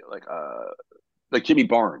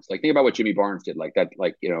Barnes. Like think about what Jimmy Barnes did. Like that,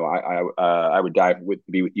 like, I would die to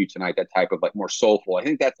be with you tonight. That type of like more soulful. I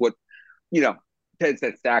think that's what, Ted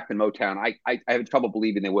said Stax and Motown. I have trouble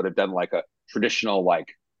believing they would have done like a traditional, like,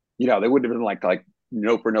 they wouldn't have been like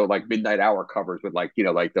note for note, like midnight hour covers with like,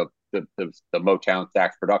 like the Motown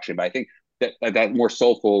Stax production. But I think that more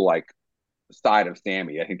soulful, like side of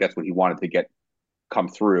Sammy, I think that's what he wanted to get come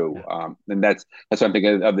through. Yeah. And that's what I'm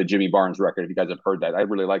thinking of the Jimmy Barnes record. If you guys have heard that, I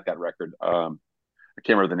really like that record. I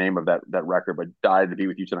can't remember the name of that record, but "Die to Be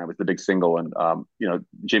with You Tonight" was the big single, and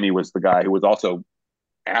Jimmy was the guy who was also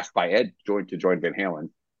asked by Ed to join Van Halen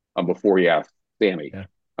before he asked Sammy. Yeah.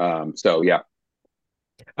 So yeah,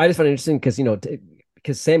 I just find it interesting because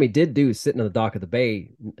because Sammy did do "Sitting on the Dock of the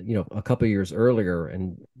Bay," a couple of years earlier,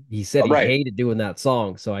 and he said he hated doing that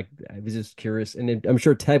song. So I was just curious, and I'm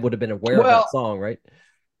sure Ted would have been aware of that song, right?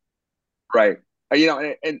 Right.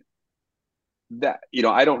 And that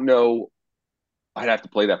I don't know. I'd have to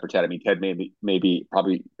play that for Ted. I mean, Ted maybe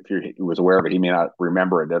probably if he was aware of it, he may not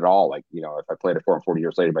remember it at all. Like, if I played it for him 40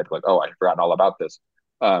 years later, he might be like, oh, I've forgotten all about this.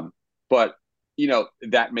 But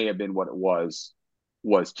that may have been what it was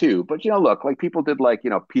too. But look, like people did like,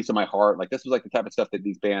 Piece of My Heart. Like this was like the type of stuff that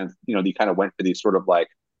these bands, they kind of went for these sort of like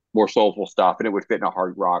more soulful stuff, and it would fit in a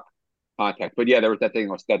hard rock context. But yeah, there was that thing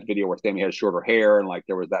with that video where Sammy had shorter hair, and like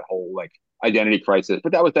there was that whole like identity crisis.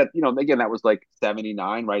 But that was again, that was like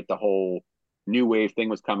 79, right? The whole new wave thing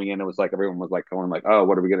was coming in. It was like everyone was like going like, oh,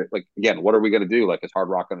 what are we gonna do? Like, is hard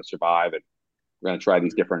rock gonna survive? And we're gonna try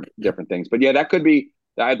these different things. But yeah, that could be.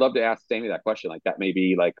 I'd love to ask Sammy that question. Like that may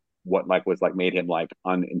be like what like was like made him like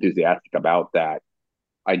unenthusiastic about that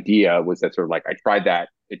idea, was that sort of like I tried that,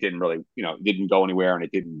 it didn't really didn't go anywhere, and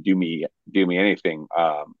it didn't do me anything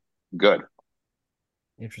good.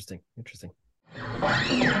 Interesting.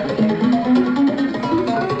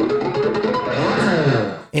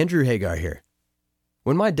 Andrew Hagar here.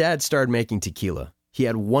 When my dad started making tequila, he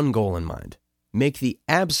had one goal in mind: make the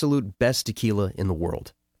absolute best tequila in the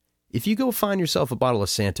world. If you go find yourself a bottle of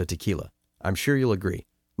Santo tequila, I'm sure you'll agree,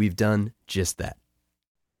 we've done just that.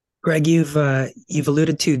 Greg, you've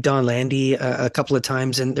alluded to Don Landy a couple of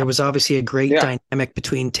times, and there was obviously a great dynamic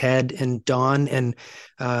between Ted and Don, and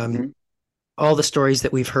all the stories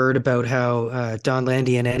that we've heard about how Don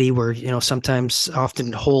Landy and Eddie were, sometimes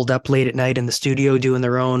often holed up late at night in the studio doing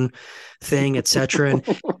their own thing, etc.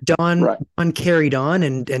 And Don carried on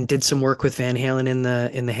and did some work with Van Halen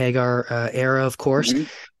in the Hagar era, of course.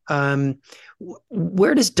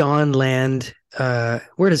 Where does Don land?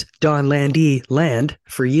 Where does Don Landy land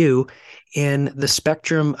for you in the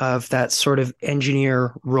spectrum of that sort of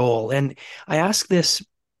engineer role? And I ask this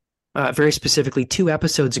very specifically. 2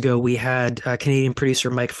 episodes ago, we had Canadian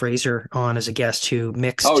producer Mike Fraser on as a guest who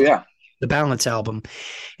mixed the Balance album,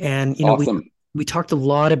 and awesome. we talked a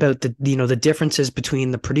lot about the differences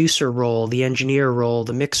between the producer role, the engineer role,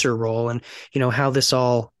 the mixer role, and how this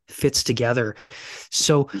all fits together.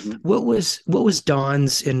 So what was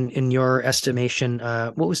Don's, in your estimation,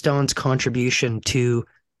 what was Don's contribution to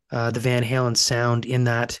the Van Halen sound in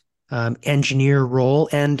that engineer role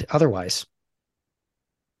and otherwise?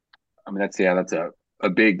 I mean, that's a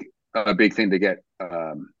big thing to get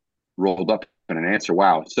rolled up in an answer.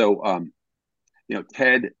 Wow. So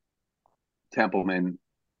Ted Templeman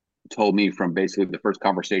told me from basically the first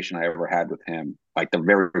conversation I ever had with him, like the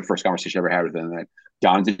very first conversation I ever had with him, that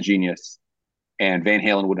Don's a genius, and Van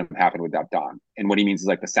Halen wouldn't have happened without Don. And what he means is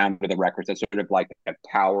like the sound of the records, that's sort of like a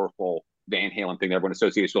powerful Van Halen thing that everyone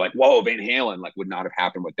associates with, like, whoa, Van Halen, like, would not have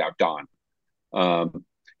happened without Don.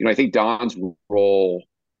 I think Don's role,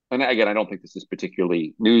 and again, I don't think this is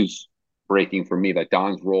particularly news breaking for me, that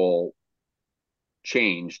Don's role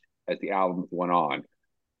changed as the albums went on.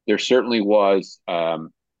 There certainly was, the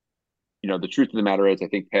truth of the matter is, I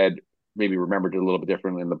think Ted maybe remembered it a little bit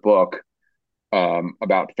differently in the book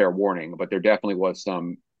about Fair Warning, but there definitely was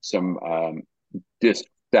some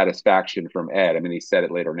dissatisfaction from Ed. I mean, he said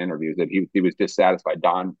it later in interviews that he was dissatisfied.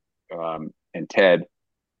 Don and Ted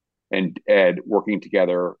and Ed working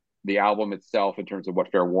together. The album itself, in terms of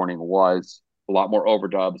what Fair Warning was, a lot more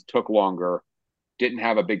overdubs, took longer, didn't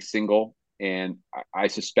have a big single, and I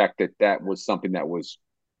suspect that was something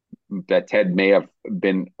that Ted may have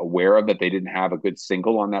been aware of, that they didn't have a good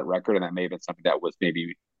single on that record, and that may have been something that was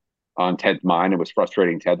maybe on Ted's mind. It was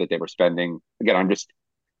frustrating Ted that they were spending. Again,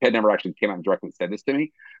 Ted never actually came out and directly said this to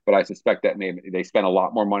me, but I suspect that maybe they spent a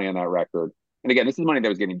lot more money on that record. And again, this is money that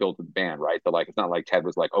was getting billed to the band, right? So like, it's not like Ted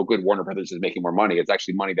was like, "Oh, good, Warner Brothers is making more money." It's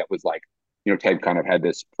actually money that was like, Ted kind of had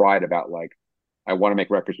this pride about like, I want to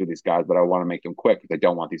make records with these guys, but I want to make them quick because I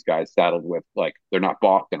don't want these guys saddled with like, they're not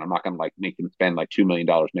balked, and I'm not going to like make them spend like $2 million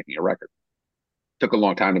making a record. Took a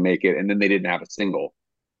long time to make it, and then they didn't have a single,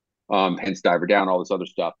 hence Diver Down, all this other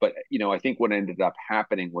stuff. But I think what ended up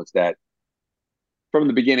happening was that from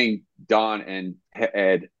the beginning, Don and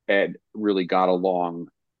Ed really got along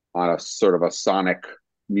on a sort of a sonic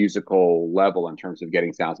musical level in terms of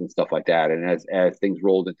getting sounds and stuff like that. And as things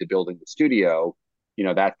rolled into building the studio,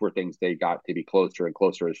 that's where they got to be closer and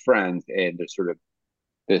closer as friends. And there's sort of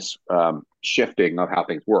this shifting of how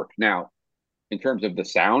things work. Now, in terms of the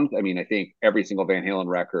sound, I mean, I think every single Van Halen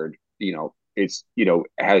record, it's,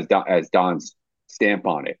 has Don's stamp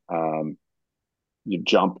on it.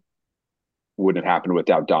 Jump wouldn't have happened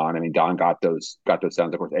without Don. I mean, Don got those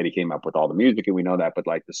sounds. Of course, Eddie came up with all the music, and we know that. But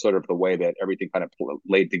like the sort of the way that everything kind of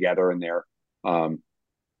laid together in there,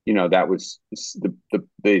 that was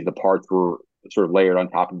the parts were sort of layered on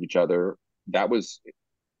top of each other. That was,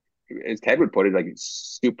 as Ted would put it, like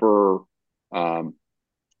super.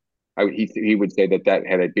 He would say that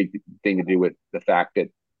had a big thing to do with the fact that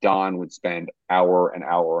Don would spend hour and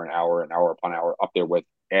hour and hour and hour upon hour up there with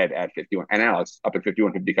Ed at 51 and Alex up at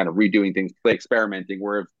 5150, kind of redoing things, play experimenting.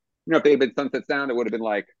 Where if they had been Sunset Sound, it would have been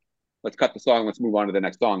like, let's cut the song, let's move on to the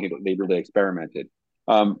next song. They really experimented.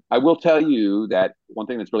 I will tell you that one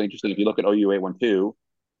thing that's really interesting, if you look at OU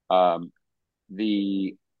 812,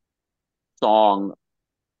 the song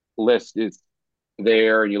list is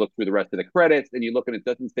there, and you look through the rest of the credits, and you look, and it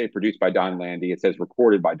doesn't say produced by Don Landy, it says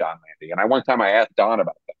recorded by Don Landy. And one time I asked Don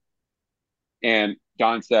about that, and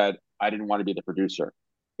Don said, I didn't want to be the producer.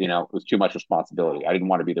 It was too much responsibility. I didn't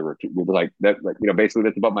want to be like that. Like, basically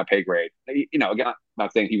that's above my pay grade. Again, I'm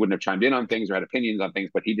not saying he wouldn't have chimed in on things or had opinions on things,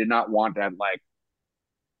 but he did not want that, like,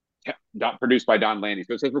 not produced by Don Landy.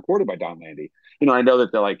 So it says recorded by Don Landy. I know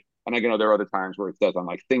that they're like, and I know there are other times where it says on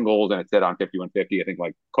like singles, and it said on 5150, I think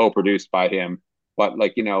like co-produced by him. But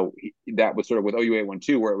like, that was sort of with OU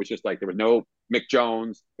 812, where it was just like, there was no Mick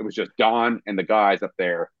Jones. It was just Don and the guys up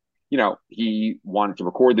there. He wanted to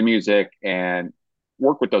record the music and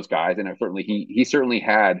work with those guys. And he certainly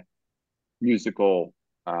had musical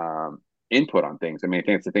input on things. I mean, I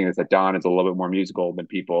think it's the thing is that Don is a little bit more musical than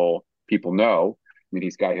people know. I mean,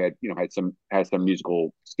 he's guy had some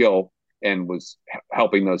musical skill and was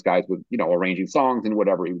helping those guys with, arranging songs and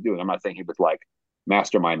whatever he was doing. I'm not saying he was like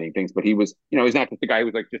masterminding things, but he was, he's not just the guy who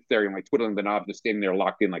was like just there and like twiddling the knob, just standing there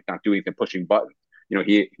locked in, like not doing anything, pushing buttons.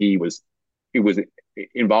 He was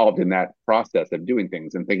involved in that process of doing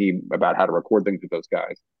things and thinking about how to record things with those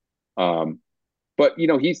guys. But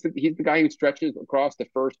he's the guy who stretches across the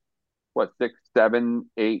first 6, 7,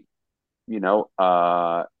 8, 8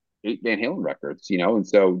 Van Halen records, and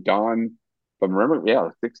so Don, if I remember,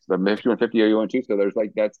 6, the 5150 OU12. So there's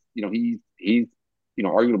like, that's, he's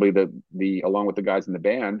arguably the along with the guys in the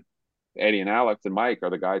band, Eddie and Alex and Mike are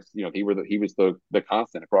the guys, he was the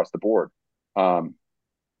constant across the board.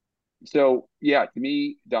 So yeah, to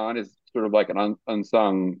me, Don is sort of like an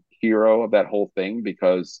unsung hero of that whole thing,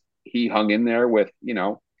 because he hung in there with,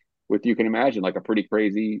 you can imagine, like a pretty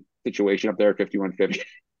crazy situation up there at 5150.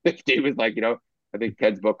 He was like, I think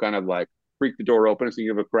Ted's book kind of like creaked the door open so you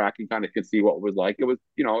have a crack and kind of could see what it was like. It was,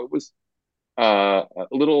 a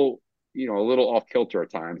little off kilter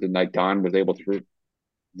at times, and like Don was able to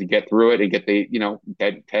get through it and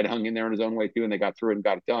get Ted hung in there in his own way too, and they got through it and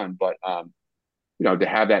got it done. But to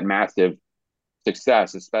have that massive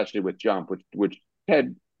success, especially with Jump, which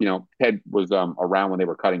Ted was around when they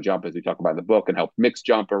were cutting Jump, as we talk about in the book, and helped mix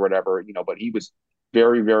Jump or whatever, but he was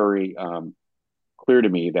very, very clear to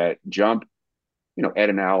me that Jump,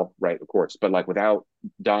 Ed and Al, right, of course, but like without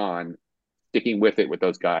Don sticking with it with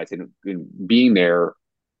those guys and being there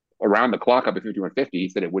around the clock up at 5150, he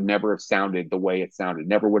said it would never have sounded the way it sounded.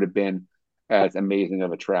 Never would have been as amazing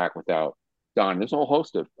of a track without Don. There's a whole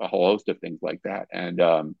host of things like that.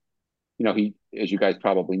 And he, as you guys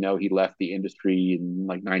probably know, he left the industry in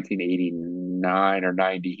like 1989 or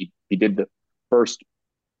 90. First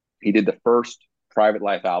he did the first Private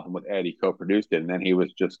Life album with Ed. He co-produced it, and then he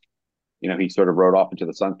was just, he sort of rode off into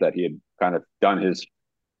the sunset. He had kind of done his,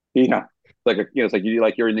 it's like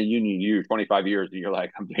you're in the union, you're 25 years, and you're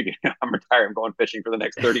like, I'm retired, I'm going fishing for the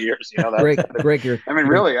next 30 years. Greg,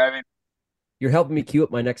 Really, you're helping me queue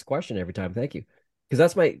up my next question every time. Thank you, because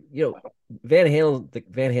that's my, the Van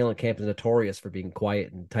Halen camp is notorious for being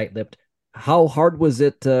quiet and tight-lipped. How hard was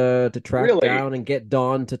it to track Really? down and get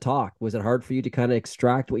Don to talk? Was it hard for you to kind of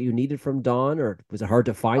extract what you needed from Don, or was it hard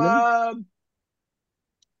to find him?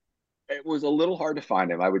 It was a little hard to find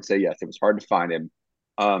him. I would say yes, it was hard to find him.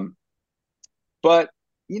 But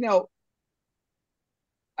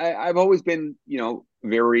I've always been,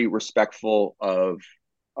 very respectful of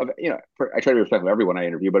I try to be respectful of everyone I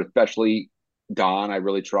interview, but especially Don. I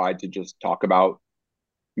really tried to just talk about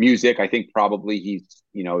music. I think probably he's,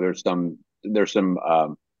 there's some, he doesn't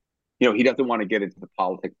want to get into the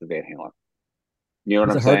politics of Van Halen. You know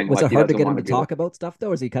what I'm saying? Was like, it hard to get him to be talk about stuff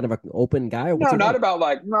though? Is he kind of an open guy? Or no, not about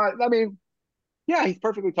like, not, I mean, yeah, he's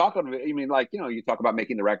perfectly talking. I mean, like, you talk about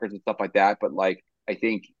making the records and stuff like that, but like, I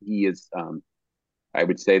think he is, I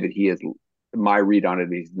would say that he is, my read on it,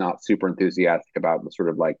 he's not super enthusiastic about the sort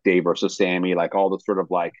of like Dave versus Sammy, like all the sort of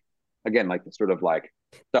like, again, like the sort of like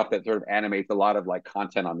stuff that sort of animates a lot of like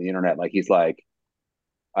content on the internet. Like he's like,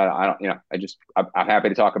 I don't, I'm happy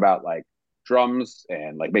to talk about like drums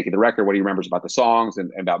and like making the record, what he remembers about the songs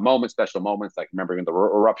and about moments, special moments, like remembering the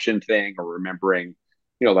eruption thing or remembering,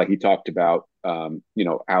 like he talked about, how he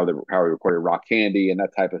recorded Rock Candy and that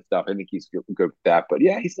type of stuff. I think he's good with that. But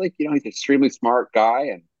yeah, he's like, he's an extremely smart guy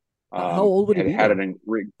and how old would he be? Had an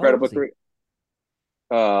incredible career.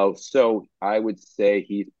 So I would say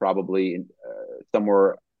he's probably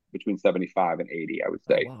somewhere between 75 and 80. I would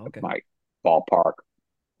say, wow, okay. My ballpark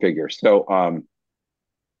figure. So,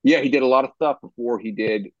 yeah, he did a lot of stuff before he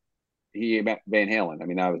met Van Halen. I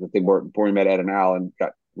mean, that was the thing before he met Ed and Al and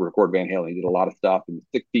got record Van Halen. He did a lot of stuff in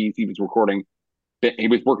the 60s. He was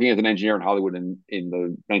working as an engineer in Hollywood in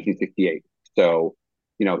the 1968. So,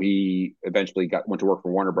 he eventually went to work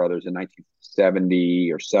for Warner Brothers in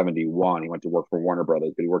 1970 or 71. He went to work for Warner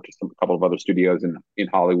Brothers, but he worked at a couple of other studios in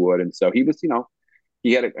Hollywood. And so he was,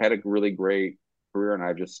 he had a really great career, and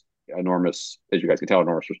I just enormous, as you guys can tell,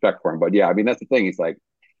 enormous respect for him. But yeah, I mean, that's the thing. He's like,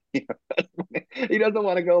 he doesn't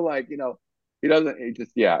want to go like, he doesn't, he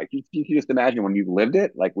just, yeah, you can just imagine when you've lived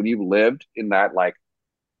it, like when you've lived in that, like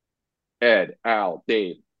Ed, Al,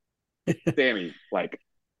 Dave, Sammy, like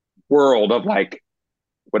world of like,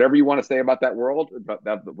 whatever you want to say about that world, but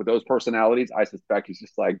that with those personalities, I suspect he's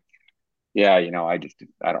just like, yeah, I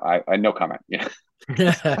no comment. Yeah.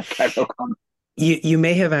 I no comment. You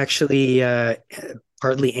may have actually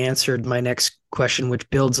partly answered my next question, which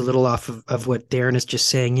builds a little off of what Darren is just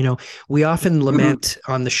saying. We often lament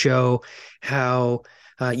on the show how,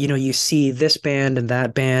 you see this band and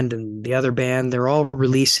that band and the other band, they're all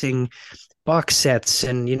releasing box sets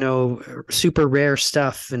and, super rare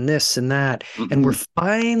stuff and this and that. And we're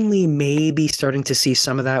finally maybe starting to see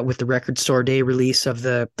some of that with the Record Store Day release of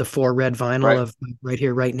the 4 red vinyl of Right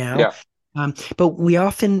Here, Right Now. Yeah. But we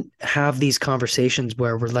often have these conversations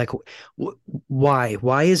where we're like, why?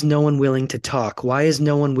 Why is no one willing to talk? Why is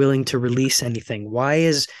no one willing to release anything? Why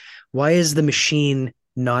is the machine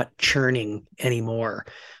not churning anymore?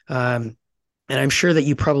 And I'm sure that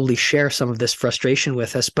you probably share some of this frustration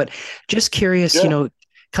with us, but just curious, kind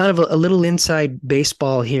of a little inside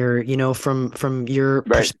baseball here, from your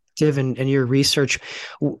perspective and your research.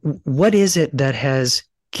 What is it that has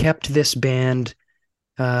kept this band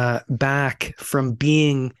back from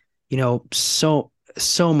being, so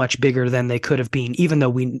much bigger than they could have been, even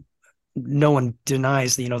though no one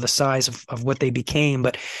denies, the size of what they became,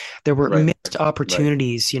 but there were missed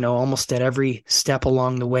opportunities, almost at every step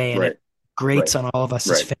along the way. And it grates on all of us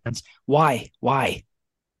as fans. Why?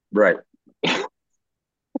 Right. And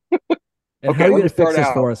how are you going to fix this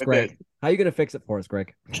for us, Greg? How are you going to fix it for us,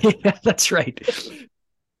 Greg? Yeah, that's right.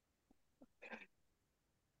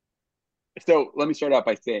 So let me start out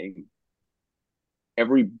by saying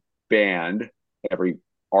every band, every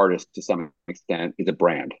artist to some extent is a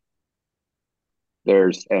brand.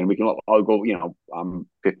 I'll go, I'm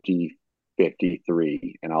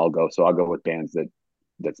 53 and I'll go with bands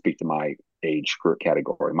that speak to my age group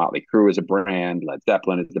category. Motley Crue is a brand, Led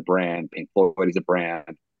Zeppelin is a brand, Pink Floyd is a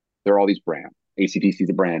brand. There are all these brands. AC/DC is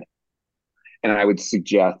a brand. And I would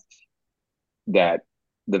suggest that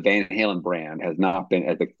the Van Halen brand has not been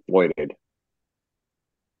as exploited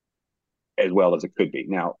as well as it could be.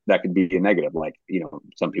 Now that could be a negative. Like,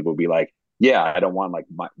 some people would be like, yeah, I don't want like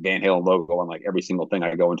my Van Halen logo on like every single thing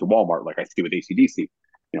I go into Walmart, like I see with ACDC.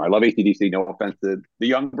 I love ACDC. No offense to the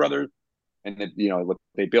Young Brothers and what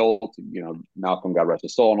they built. Malcolm, God rest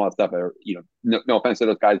his soul, and all that stuff. Or, no offense to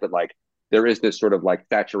those guys, but like there is this sort of like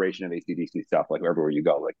saturation of ACDC stuff. Like everywhere you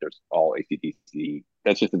go, like there's all ACDC.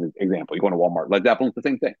 That's just an example. You go into Walmart, Led Zeppelin's the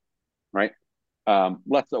same thing, right?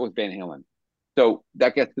 Less so with Van Halen. So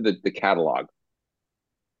that gets to the catalog.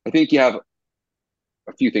 I think you have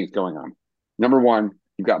a few things going on. Number one,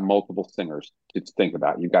 you've got multiple singers to think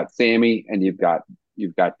about. You've got Sammy and you've got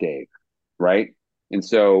Dave, right? And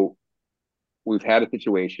so we've had a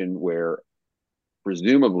situation where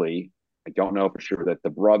presumably, I don't know for sure, that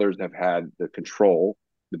the brothers have had the control,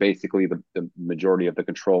 basically the majority of the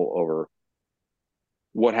control over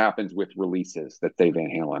what happens with releases that say Van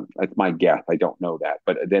Halen. That's my guess. I don't know that.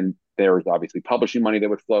 But then there's obviously publishing money that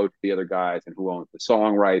would flow to the other guys and who owns the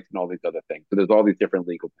song rights and all these other things. So there's all these different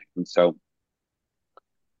legal things. And so,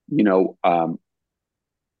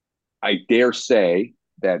 I dare say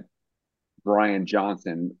that Brian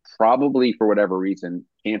Johnson probably, for whatever reason,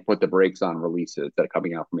 can't put the brakes on releases that are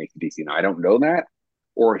coming out from AC/DC. Now, I don't know that,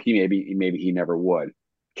 or maybe he never would.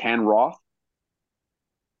 Can Roth?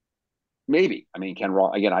 Maybe. I mean, can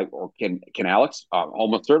Roth again? Can Alex?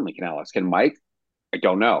 Almost certainly can Alex. Can Mike? I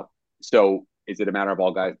don't know. So is it a matter of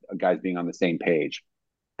all guys being on the same page?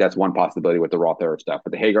 That's one possibility with the Roth era stuff.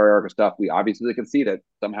 But the Hagar era stuff, we obviously can see that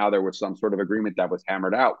somehow there was some sort of agreement that was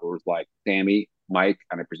hammered out. Where it was like Sammy, Mike,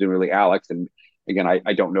 and presumably Alex. And again,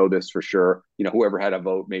 I don't know this for sure. Whoever had a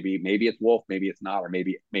vote, maybe it's Wolf, maybe it's not, or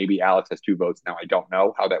maybe Alex has 2 votes. Now I don't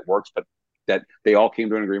know how that works, but that they all came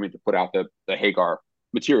to an agreement to put out the Hagar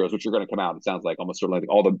materials, which are going to come out. It sounds like almost sort of like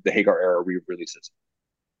all the Hagar era re-releases.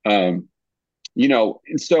 And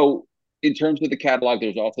so in terms of the catalog,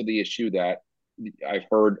 there's also the issue that I've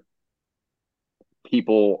heard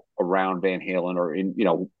people around Van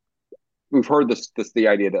Halen we've heard the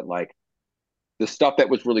idea that like the stuff that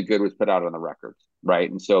was really good was put out on the records, right?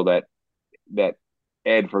 And so that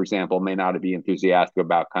Ed, for example, may not be enthusiastic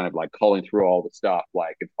about kind of like culling through all the stuff,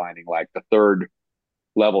 like and finding like the third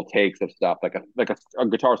level takes of stuff, like a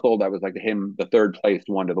guitar solo that was like him, the third placed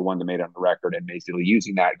one to the one that made it on the record, and basically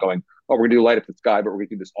using that, going, oh, we're gonna do Light Up the Sky, but we're gonna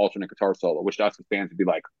do this alternate guitar solo, which to us as fans would be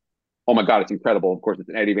like, oh my God, it's incredible. Of course, it's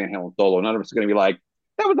an Eddie Van Halen solo. None of us are going to be like,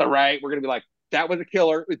 that was all right. We're going to be like, that was a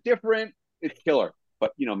killer. It was different. It's killer.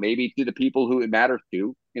 But, maybe to the people who it matters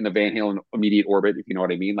to in the Van Halen immediate orbit, if you know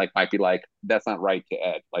what I mean, like might be like, that's not right to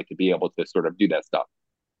Ed, like to be able to sort of do that stuff.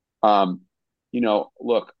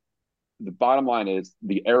 Look, the bottom line is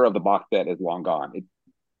the era of the box set is long gone.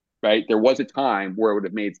 Right? There was a time where it would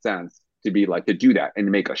have made sense to be like, to do that and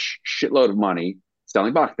to make a shitload of money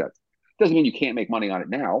selling box sets. Doesn't mean you can't make money on it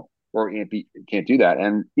now, or can't do that.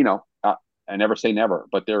 And I never say never,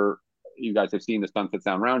 but you guys have seen the Sunset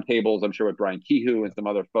Sound roundtables, I'm sure, with Brian Kehoe and some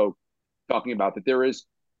other folks talking about that there is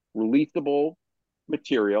releasable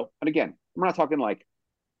material. And again, we're not talking like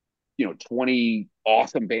 20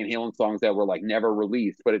 awesome Van Halen songs that were like never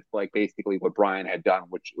released, but it's like basically what Brian had done,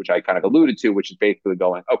 which I kind of alluded to, which is basically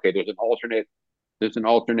going, okay, there's an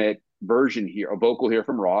alternate version here, a vocal here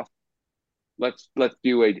from Roth. Let's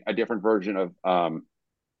do a different version of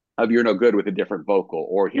You're No Good with a different vocal,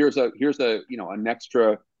 or here's an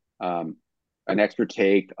extra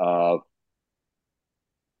take of,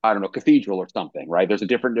 I don't know, Cathedral or something, right?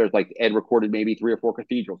 There's like Ed recorded maybe 3 or 4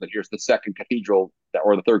 cathedrals, and here's the second cathedral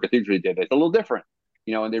or the third cathedral he did. It's a little different,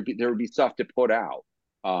 and there would be stuff to put out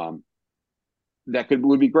that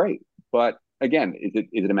would be great. But again, is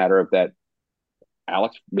it a matter of that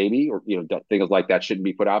Alex maybe, or things like that shouldn't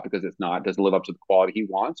be put out because doesn't live up to the quality he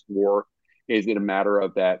wants, or is it a matter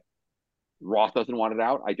of that Roth doesn't want it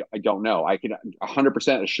out? I don't know. I can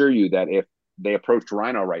 100% assure you that if they approached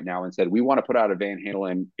Rhino right now and said, we want to put out a Van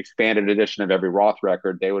Halen expanded edition of every Roth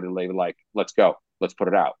record, they would have like, let's go, let's put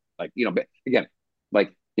it out. Like, again,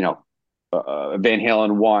 like, Van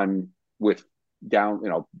Halen 1 with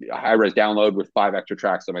high res download with 5 extra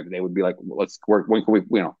tracks. So they would be like, let's work. When can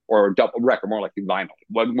we, or a double record, more like the vinyl.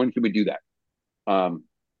 When can we do that?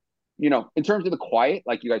 In terms of the Quiet,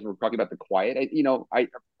 like you guys were talking about the Quiet, I've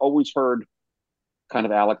always heard kind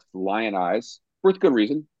of Alex lionize, for good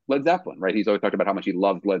reason, Led Zeppelin, right? He's always talked about how much he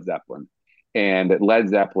loves Led Zeppelin. And that Led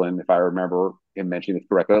Zeppelin, if I remember him mentioning this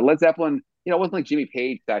correctly, Led Zeppelin, it wasn't like Jimmy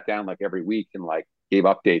Page sat down like every week and like gave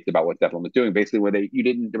updates about what Zeppelin was doing. Basically, where there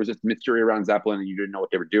was just mystery around Zeppelin and you didn't know what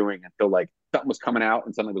they were doing until like something was coming out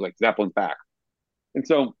and suddenly it was like Zeppelin's back. And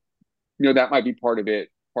so, that might be part of it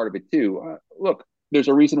too. Look, there's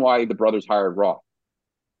a reason why the brothers hired Roth.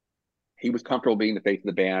 He was comfortable being the face of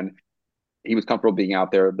the band. he was comfortable being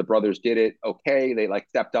out there. The brothers did it okay. They like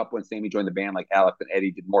stepped up when Sammy joined the band. Like Alex and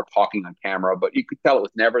Eddie did more talking on camera, but you could tell it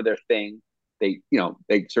was never their thing. They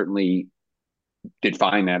certainly did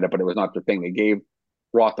fine at it, but it was not their thing. They gave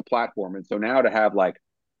Roth the platform, and so now to have like,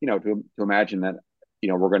 to imagine that,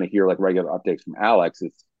 we're going to hear like regular updates from Alex,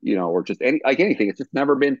 it's, or just anything. It's just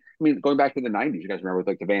never been. I mean, going back to the '90s, you guys remember with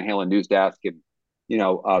like the Van Halen news desk and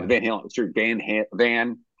Van Halen, sorry,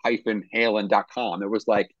 Van hyphen Halen.com. It was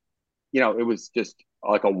like, it was just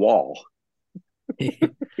like a wall.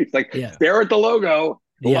 It's like, stare at the logo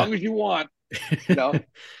as long as you want.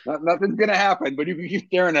 Nothing's gonna happen, but if you keep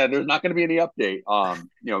staring at it, there's not gonna be any update. Or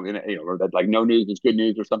that like no news is good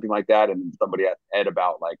news or something like that. And somebody asked Ed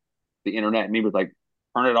about like the internet, and he was like,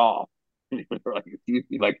 turn it off. And he was like, excuse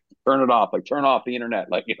me, like turn it off, like turn off the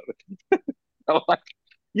internet, like like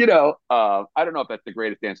I don't know if that's the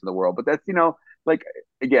greatest answer in the world, but that's like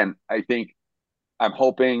again, I think I'm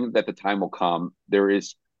hoping that the time will come. There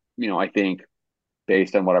is, I think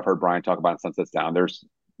based on what I've heard Brian talk about in Sunsets Down, there's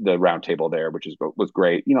the round table there, which was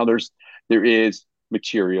great. There is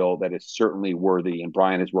material that is certainly worthy, and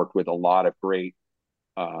Brian has worked with a lot of great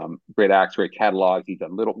acts, great catalogs. He's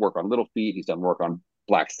done little work on Little Feat. He's done work on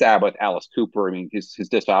Black Sabbath, Alice Cooper. I mean, his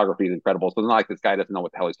discography is incredible. So it's not like this guy doesn't know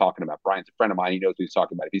what the hell he's talking about. Brian's a friend of mine. He knows what he's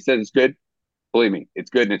talking about. If he says it's good, believe me, it's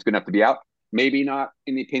good, and it's good enough to be out. Maybe not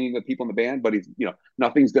in the opinion of people in the band, but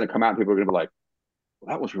nothing's going to come out and people are going to be like,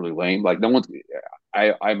 well, that was really lame. Like I'm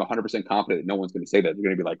 100% confident that no one's going to say that. They're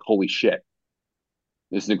going to be like, holy shit,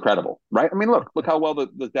 this is incredible, right? I mean, look how well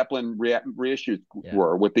the Zeppelin reissues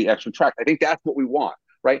were with the extra track. I think that's what we want,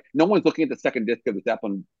 right? No one's looking at the second disc of the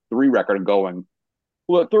Zeppelin 3 record and going,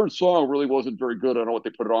 well, that third song really wasn't very good. I don't know what they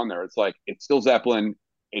put it on there. It's like, it's still Zeppelin,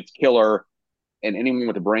 it's killer, and anyone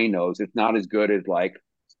with a brain knows it's not as good as like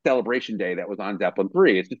Celebration Day that was on Zeppelin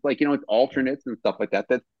 3. It's just like, it's alternates and stuff like that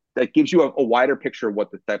that gives you a wider picture of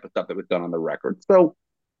what the type of stuff that was done on the record. So,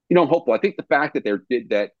 I'm hopeful. I think the fact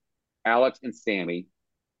that Alex and Sammy,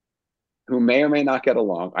 who may or may not get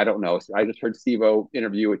along, I don't know. I just heard Steve-O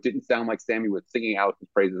interview. It didn't sound like Sammy was singing Alex's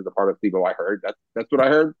praises as a part of Steve-O. I heard that's what I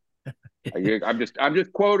heard. I'm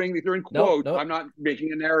just quoting. These are in quotes. Nope. I'm not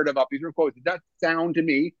making a narrative up. These are in quotes. It does sound to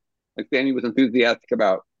me like Sammy was enthusiastic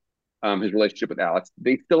about his relationship with Alex.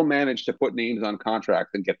 They still managed to put names on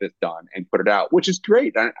contracts and get this done and put it out, which is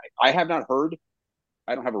great. I have not heard.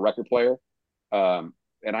 I don't have a record player, and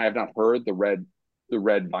I have not heard the red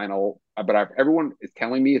vinyl. But everyone is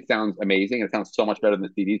telling me it sounds amazing. It sounds so much better than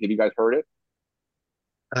the CDs. Have you guys heard it?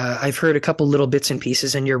 I've heard a couple little bits and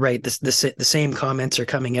pieces, and you're right. The same comments are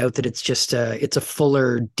coming out that it's just it's a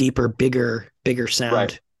fuller, deeper, bigger sound.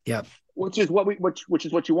 Right. Yeah. Which is what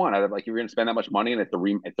you want out of, like, if you're going to spend that much money and it's a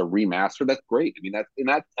remaster. That's great. I mean,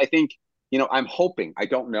 that's I think, I'm hoping. I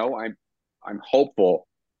don't know. I'm hopeful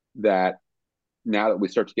that now that we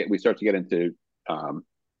start to get into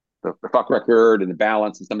the fuck record and the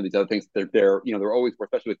balance and some of these other things, they're always,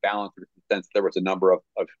 especially with balance, since there was a number of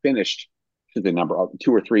finished, the number of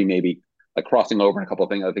 2 or 3 maybe, like crossing over and a couple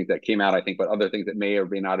of other things that came out, I think, but other things that may or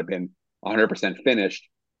may not have been 100% finished,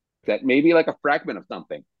 that maybe like a fragment of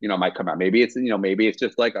something, might come out. Maybe it's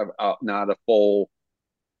just like not a full,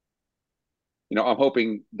 I'm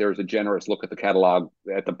hoping there's a generous look at the catalog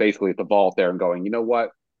basically at the vault there and going, you know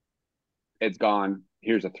what, it's gone.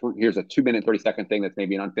 Here's a 2-minute, 30-second thing that's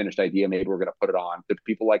maybe an unfinished idea. Maybe we're going to put it on. The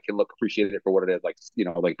people appreciate it for what it is. Like,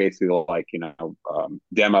 like basically like,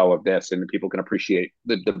 demo of this, and people can appreciate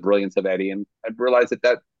the brilliance of Eddie and realize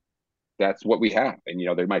that's what we have. And,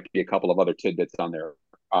 there might be a couple of other tidbits on there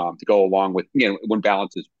to go along with, when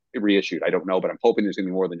Balance is reissued. I don't know, but I'm hoping there's going to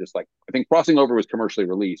be more than just like, I think Crossing Over was commercially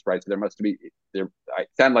released, right? So there must be, it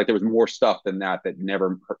sounded like there was more stuff than that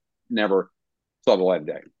never saw the light of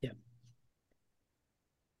day. Yeah.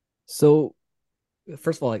 So,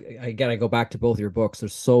 first of all, again, I go back to both your books. They're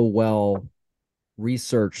so well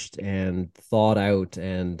researched and thought out,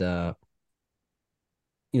 and the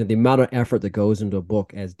amount of effort that goes into a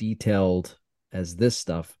book as detailed as this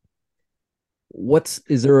stuff. What's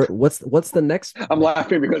the next? I'm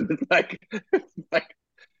laughing because it's like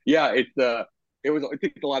yeah, it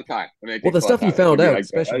takes a lot of time. I mean, well, the stuff you found out,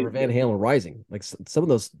 especially for Van Halen Rising, like some of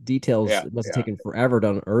those details, it must have taken forever to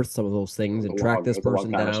unearth some of those things and track this person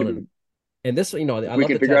down. And this, I love we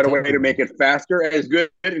can figure out a way to make it faster, as good,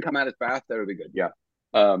 and come out as fast. That would be good. Yeah.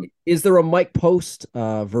 Is there a Mike Post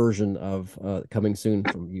version of coming soon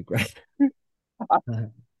from you, Greg?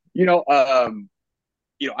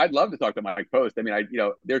 I'd love to talk to Mike Post. I mean,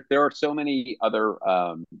 there are so many other,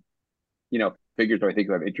 figures that I think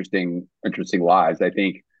have interesting lives. I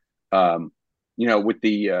think, with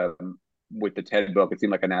the with the Ted book. It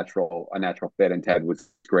seemed like a natural fit, and Ted was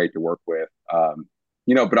great to work with.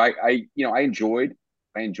 But I enjoyed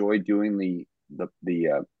doing the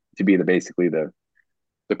to be basically the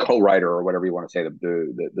co-writer or whatever you want to say,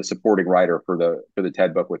 the supporting writer for the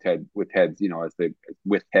Ted book with Ted's, with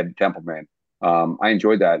Ted Templeman. I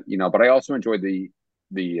enjoyed that, but I also enjoyed the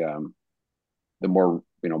more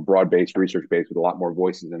broad-based, research-based with a lot more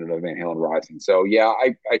voices in it of Van Halen Rising. So yeah,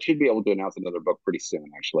 I should be able to announce another book pretty soon.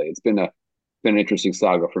 Actually, it's been an interesting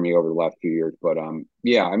saga for me over the last few years, but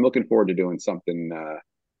yeah, I'm looking forward to doing something,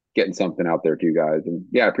 getting something out there to you guys, and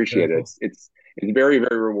yeah, I appreciate Very it. cool. It's very,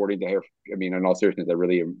 very rewarding to hear. I mean, in all seriousness, I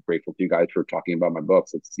really am grateful to you guys for talking about my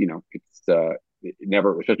books. It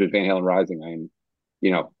never, especially with Van Halen Rising.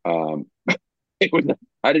 You know, um, it was.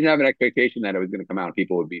 I didn't have an expectation that it was going to come out and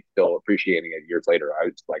people would be still appreciating it years later. I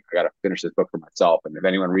was just like, I got to finish this book for myself, and if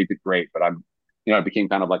anyone reads it, great. But it became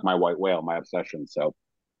kind of like my white whale, my obsession. So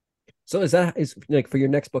So is like for your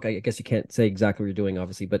next book, I guess you can't say exactly what you're doing,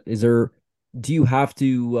 obviously, but do you have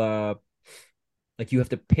to like you have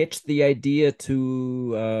to pitch the idea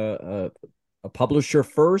to a publisher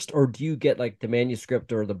first, or do you get like the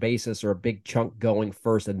manuscript or the basis or a big chunk going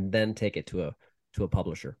first and then take it to a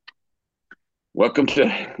publisher? welcome to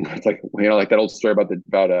it's like like that old story about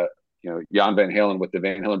Jan Van Halen with the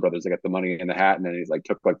Van Halen brothers. They got the money in the hat, and then he's like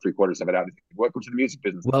took like three-quarters of it out. He's like, welcome to the music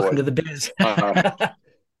business, Welcome boys. to the biz.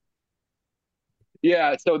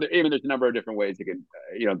 Yeah, so there's a number of different ways you can,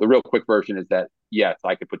 the real quick version is that yes,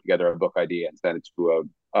 I could put together a book idea and send it to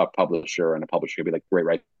a publisher, and a publisher could be like, great,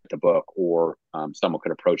 write the book, or someone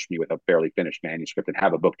could approach me with a fairly finished manuscript and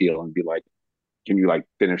have a book deal and be like, can you like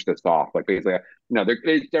finish this off? Like basically,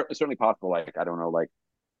 it's certainly possible. Like I don't know, like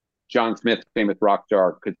John Smith, famous rock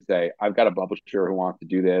star, could say, I've got a publisher who wants to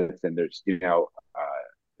do this, and there's I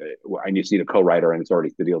need to see the co-writer, and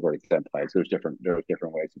the deal's already set in place. There's different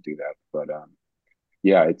ways to do that, but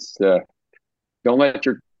yeah, it's don't let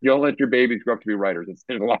your babies grow up to be writers. It's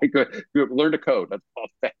like learn to code. That's all.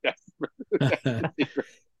 That's the secret.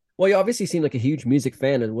 Well, you obviously seem like a huge music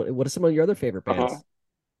fan, and what are some of your other favorite bands?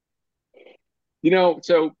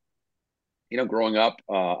 So growing up,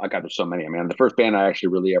 I got there's so many. I mean, the first band I actually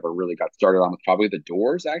really got started on was probably the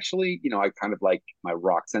Doors. Actually, I kind of like my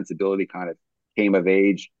rock sensibility kind of came of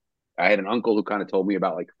age. I had an uncle who kind of told me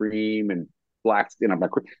about like Cream and like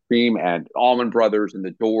Cream and Allman Brothers and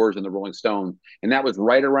the Doors and the Rolling Stones, and that was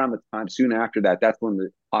right around the time. Soon after that, that's when the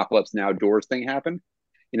Apocalypse Now Doors thing happened.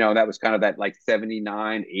 That was kind of that like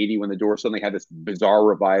 79, 80 when the Doors suddenly had this bizarre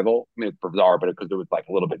revival. I mean, it's bizarre, but because there was like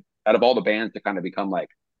a little bit out of all the bands to kind of become like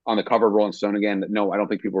on the cover of Rolling Stone again. No, I don't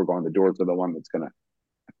think people were going. The Doors are the one that's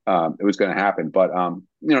it was gonna happen. But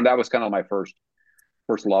that was kind of my first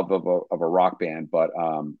love of a rock band. But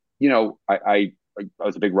I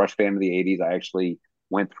was a big Rush fan of the '80s. I actually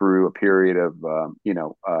went through a period of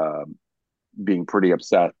being pretty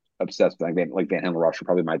obsessed with like Van Halen, Rush are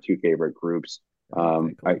probably my two favorite groups.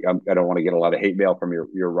 Okay, cool. I don't want to get a lot of hate mail from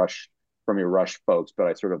your Rush folks, but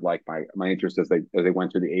I sort of like my interest as they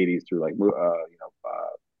went through the '80s through like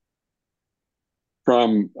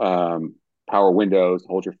from Power Windows,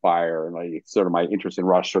 Hold Your Fire, and like sort of my interest in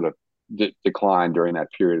Rush sort of declined during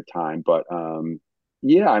that period of time. But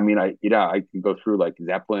yeah, I mean, I can go through like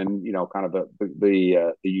Zeppelin, kind of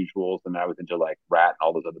the usuals, and I was into like Rat and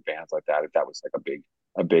all those other bands like that. That was like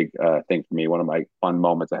a big thing for me. One of my fun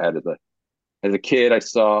moments I had as a kid.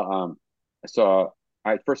 First time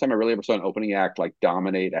I really ever saw an opening act like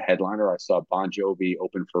dominate a headliner. I saw Bon Jovi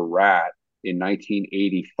open for Rat in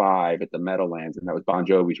 1985 at the Meadowlands, and that was Bon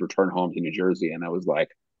Jovi's return home to New Jersey, and that was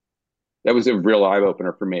a real eye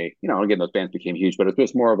opener for me. Again, those bands became huge, but it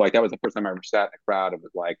was more of like that was the first time I ever sat in a crowd and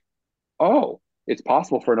was like, oh, it's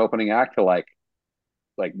possible for an opening act to like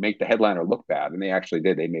make the headliner look bad, and they actually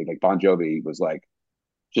did. They made like Bon Jovi was like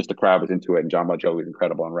just the crowd was into it, and John Bon Jovi was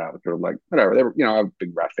incredible, and Rat was sort of like whatever. They were, I'm a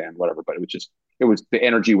big Rat fan, whatever, but it was the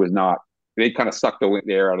energy was not. They kind of sucked the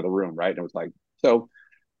air out of the room, right? And it was like so.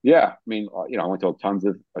 Yeah, I mean, I went to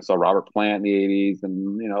I saw Robert Plant in the '80s,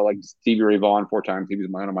 and like Stevie Ray Vaughan 4 times. He was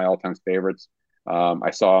one of my all-time favorites. I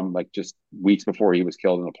saw him like just weeks before he was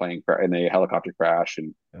killed in a helicopter crash,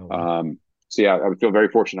 and so yeah, I would feel very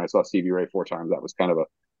fortunate. I saw Stevie Ray 4 times. That was kind of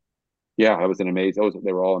that was an amazing.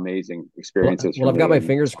 They were all amazing experiences. Well, I've got my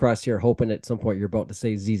fingers crossed here, hoping at some point you're about to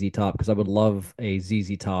say ZZ Top, because I would love a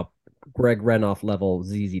ZZ Top, Greg Renoff level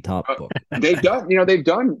ZZ Top book. They did a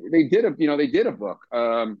book.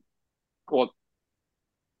 Well,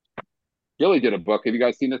 Billy did a book. Have you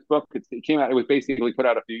guys seen this book? It came out. It was basically put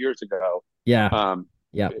out a few years ago. Yeah.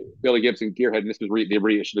 Billy Gibson, Gearhead. And this was they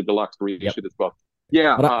reissued the deluxe reissue this book.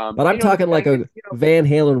 Yeah. But I'm talking like a Van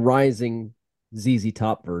Halen Rising ZZ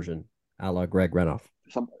Top version. a la Greg Renoff.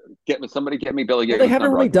 Somebody get me Billy Well, Gibbons' they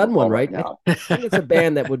haven't number. really I'll give him done a one, call right? now. I think it's a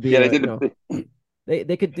band that would be, Yeah, they did. you know,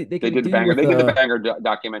 they could They do did the banger. with They did the banger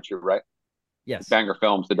documentary, right? yes, Banger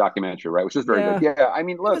Films, the documentary, right? Which is very good. yeah, Yeah, I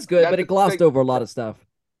mean, it look, was good, but it glossed over a lot of stuff.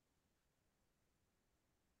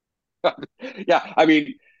 yeah, I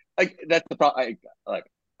mean, like that's the problem. Like,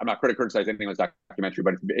 I'm not criticizing anyone's documentary,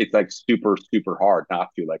 but it's like super, super hard not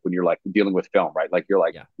to, like, when you're like dealing with film, right? Like you're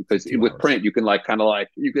like, Yeah, because like 2 with hours. print you can like kind of like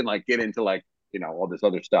you can like get into like all this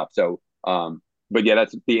other stuff. So, but yeah,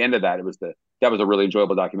 that's the end of that. That was a really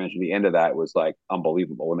enjoyable documentary. The end of that was like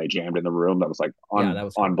unbelievable when they jammed in the room. That was like Yeah, that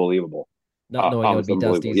was cool. unbelievable. Not knowing it would be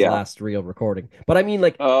Dusty's Yeah. last real recording. But I mean,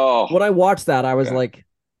 like, when I watched that, I was like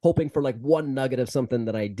hoping for like one nugget of something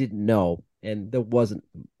that I didn't know, and there wasn't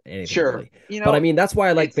anything really. But I mean, that's why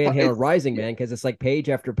I like Van Halen Rising, man, because it's like page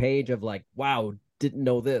after page of like, wow, didn't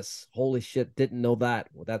know this. Holy shit, didn't know that.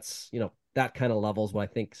 Well, that's, that kind of level is what I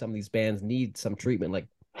think some of these bands need some treatment, like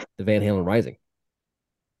the Van Halen Rising.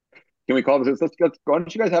 Can we call this? Why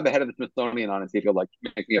don't you guys have the head of the Smithsonian on and see if you'll like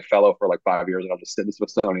make me a fellow for like 5 years, and I'll just sit in the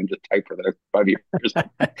Smithsonian and just type for the next 5 years.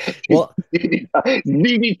 Well,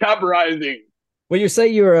 ZZ Top Rising. Well, you say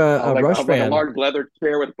you're a Rush I'll fan. like a large leather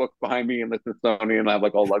chair with books behind me and the Smithsonian, and I have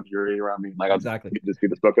like all luxury around me. Like, exactly. I'll just do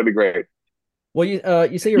this book. It'd be great. Well,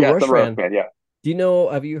 you say you're a Rush fan. Yeah. Do you know?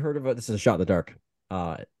 Have you heard of this? Is a shot in the dark.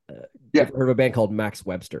 Yeah. You ever heard of a band called Max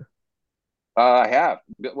Webster? I have.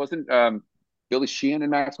 It wasn't Billy Sheehan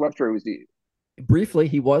and Max Webster. It was the briefly.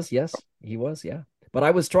 He was. Yes, he was. Yeah. But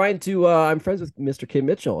I was trying to. I'm friends with Mr. Kim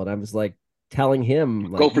Mitchell, and I was like telling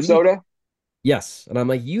him, like, Go for Soda. Yes, and I'm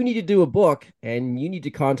like, you need to do a book, and you need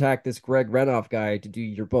to contact this Greg Renoff guy to do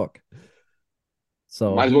your book.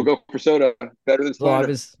 So might as well go for Soda. Better than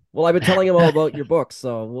Slander. So I've been telling him all about your books,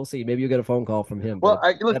 so we'll see. Maybe you'll get a phone call from him. Well,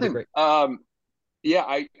 listen. Yeah,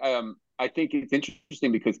 I think it's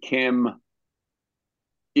interesting because Kim,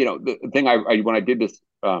 the thing when I did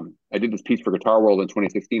this piece for Guitar World in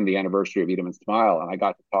 2016, the anniversary of Eat 'Em and Smile, and I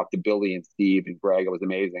got to talk to Billy and Steve and Greg. It was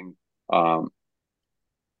amazing.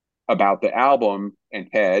 About the album and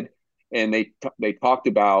Ted, and they talked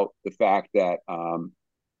about the fact that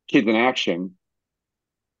Kids in Action,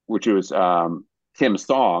 which was Tim's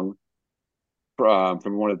song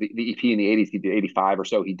from one of the EP in the 80s, he did 85 or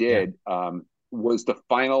so he did, was the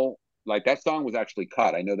final, like that song was actually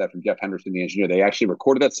cut. I know that from Jeff Henderson, the engineer. They actually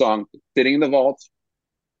recorded that song sitting in the vaults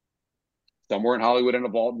somewhere in Hollywood in a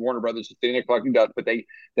vault. Warner Brothers is sitting there collecting dust, but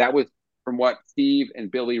that was from what Steve and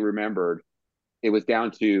Billy remembered. It was down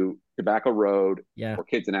to Tobacco Road or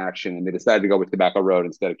Kids in Action, and they decided to go with Tobacco Road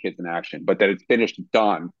instead of Kids in Action. But that it's finished, it's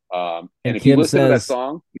done. And if Kim you listen says, to that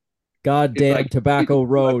song, "Goddamn like, Tobacco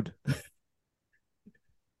Road."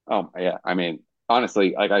 Oh yeah, I mean,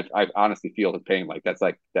 honestly, like I honestly feel his pain. Like that's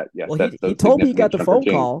like that. Yes, well, he told me he got the phone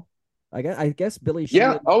call. I guess Billy.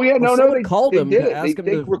 Yeah. Oh yeah. No. They called him to ask him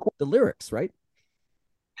the lyrics, right?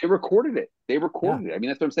 They recorded it. It. I mean,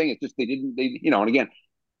 that's what I'm saying. It's just they didn't. And again.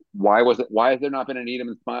 Why has there not been an Eat 'Em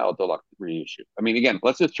and Smile deluxe reissue? I mean, again,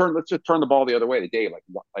 let's just turn the ball the other way to Dave.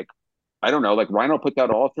 Like I don't know. Like Rhino puts out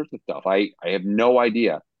all sorts of stuff. I have no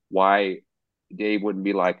idea why Dave wouldn't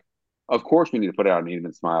be like, of course we need to put out an Eat 'Em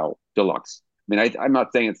and Smile deluxe. I mean, I'm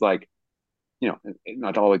not saying it's like,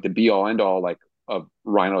 not all like the be all end all like of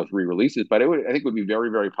Rhino's re-releases, but I think it would be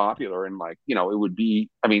very, very popular, and like, it would be.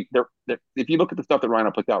 I mean, if you look at the stuff that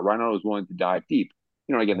Rhino puts out, Rhino is willing to dive deep.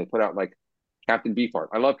 Again, they put out like Captain Beefheart.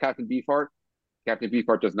 I love Captain Beefheart. Captain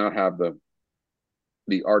Beefheart does not have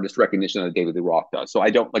the artist recognition that David Lee Roth does. So I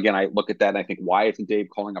look at that and I think, why isn't Dave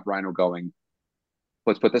calling up Rhino going,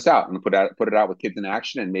 let's put this out and put it out with Kids in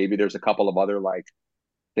Action, and maybe there's a couple of other like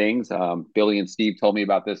things. Billy and Steve told me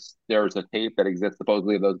about this. There's a tape that exists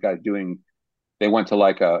supposedly of those guys doing. They went to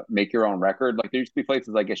like a make your own record. Like there used to be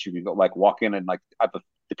places I guess you could go like walk in and like at the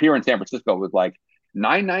pier in San Francisco was like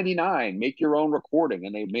 $9.99, make your own recording,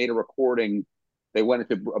 and they made a recording. They went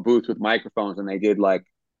into a booth with microphones and they did like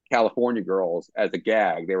California Girls as a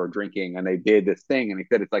gag. They were drinking and they did this thing, and he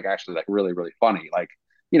said it's like actually like really, really funny, like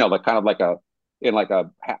like kind of like a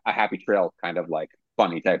Happy Trail kind of like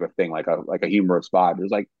funny type of thing, like a humorous vibe. There's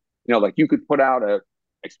like like you could put out a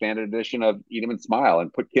expanded edition of Eat 'Em and Smile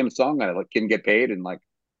and put Kim's song on it, like Kim get paid, and like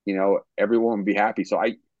everyone would be happy. So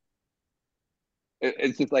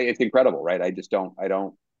it's just like it's incredible, right? I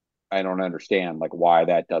don't understand like why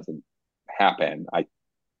that doesn't happen.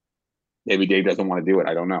 Maybe Dave doesn't want to do it.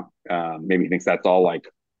 I don't know. Maybe he thinks that's all like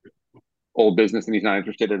old business and he's not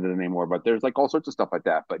interested in it anymore. But there's like all sorts of stuff like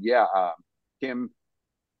that. But yeah, Kim,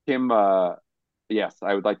 yes,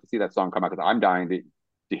 I would like to see that song come out because I'm dying to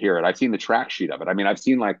hear it. I've seen the track sheet of it. I mean, I've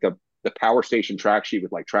seen like the Power Station track sheet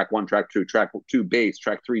with like track 1, track 2, track 2 bass,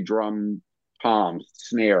 track 3 drum, toms,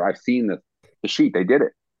 snare. I've seen the sheet. They did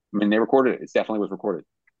it. I mean, they recorded it. It definitely was recorded.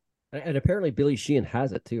 And apparently Billy Sheehan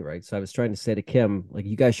has it too, right? So I was trying to say to Kim, like,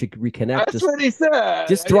 you guys should reconnect. That's what he said.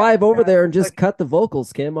 Just drive over there and just cut the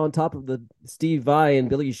vocals, Kim, on top of the Steve Vai and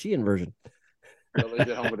Billy Sheehan version. Billy's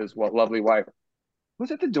at home with his lovely wife.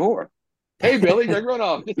 Who's at the door? Hey, Billy, Greg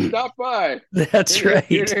Renoff, just stop by. That's right.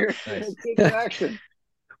 Nice. Action.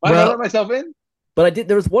 Why did I let myself in? But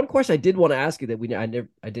there was one question I did want to ask you that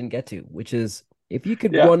I didn't get to, which is, if you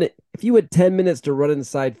could run it, if you had 10 minutes to run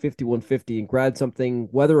inside 5150 and grab something,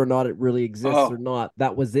 whether or not it really exists or not,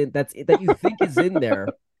 that you think is in there,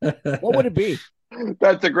 what would it be?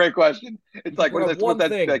 That's a great question. It's like, what's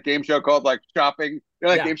that game show called, like shopping? You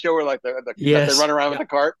know, that game show where like they run around with a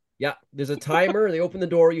cart? Yeah. There's a timer. They open the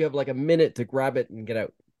door. You have like a minute to grab it and get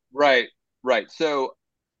out. Right. So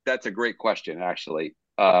that's a great question, actually.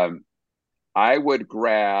 I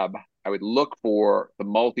would look for the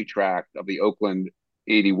multi-track of the Oakland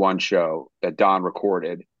 81 show that Don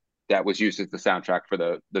recorded that was used as the soundtrack for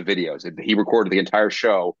the videos. He recorded the entire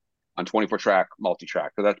show on 24-track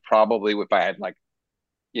multi-track. So that's probably, if I had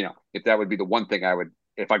if that would be the one thing I would,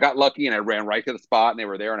 if I got lucky and I ran right to the spot and they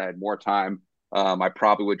were there and I had more time, I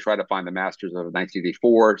probably would try to find the masters of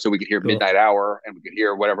 1984 so we could hear Midnight Hour and we could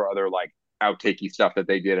hear whatever other like outtakey stuff that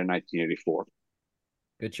they did in 1984.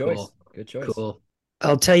 Good choice. Cool. Good choice. Cool.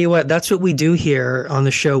 I'll tell you what, that's what we do here on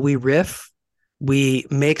the show. We riff, we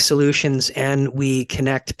make solutions, and we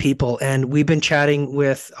connect people. And we've been chatting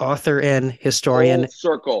with author and historian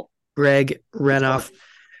Greg Renoff.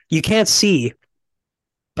 You can't see,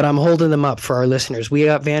 but I'm holding them up for our listeners. We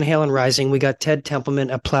got Van Halen Rising. We got Ted Templeman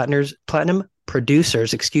of Platinum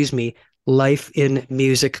Producers, Life in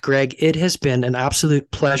Music. Greg, it has been an absolute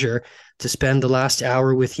pleasure to spend the last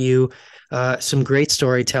hour with you. Some great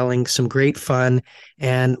storytelling, some great fun,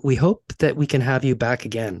 and we hope that we can have you back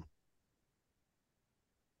again.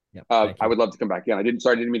 Yep, I would love to come back again. I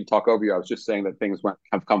didn't mean to talk over you. I was just saying that things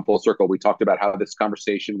have come full circle. We talked about how this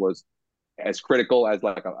conversation was as critical as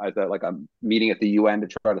a meeting at the UN to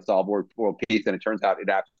try to solve world peace, and it turns out it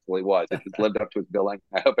absolutely was. It just lived up to its billing.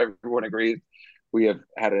 I hope everyone agrees. We have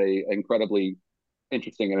had an incredibly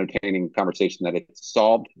interesting and entertaining conversation that it's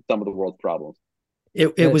solved some of the world's problems.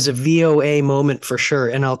 It was a VOA moment for sure.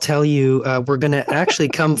 And I'll tell you, we're going to actually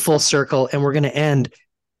come full circle and we're going to end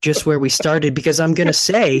just where we started, because I'm going to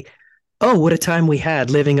say, oh, what a time we had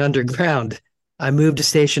living underground. I moved to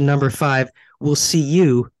station number 5. We'll see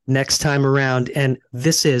you next time around. And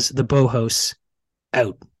this is the Bohos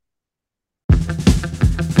out.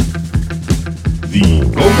 The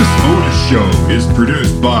Bogus Otis Show is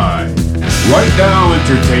produced by Right Now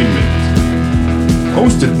Entertainment.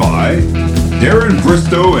 Hosted by Darren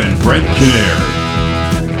Bristow and Brent Kinnair.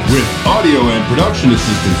 With audio and production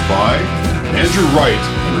assistance by Andrew Wright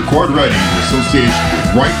and Record Ready in association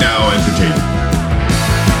with Right Now Entertainment.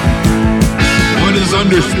 What is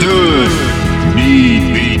understood?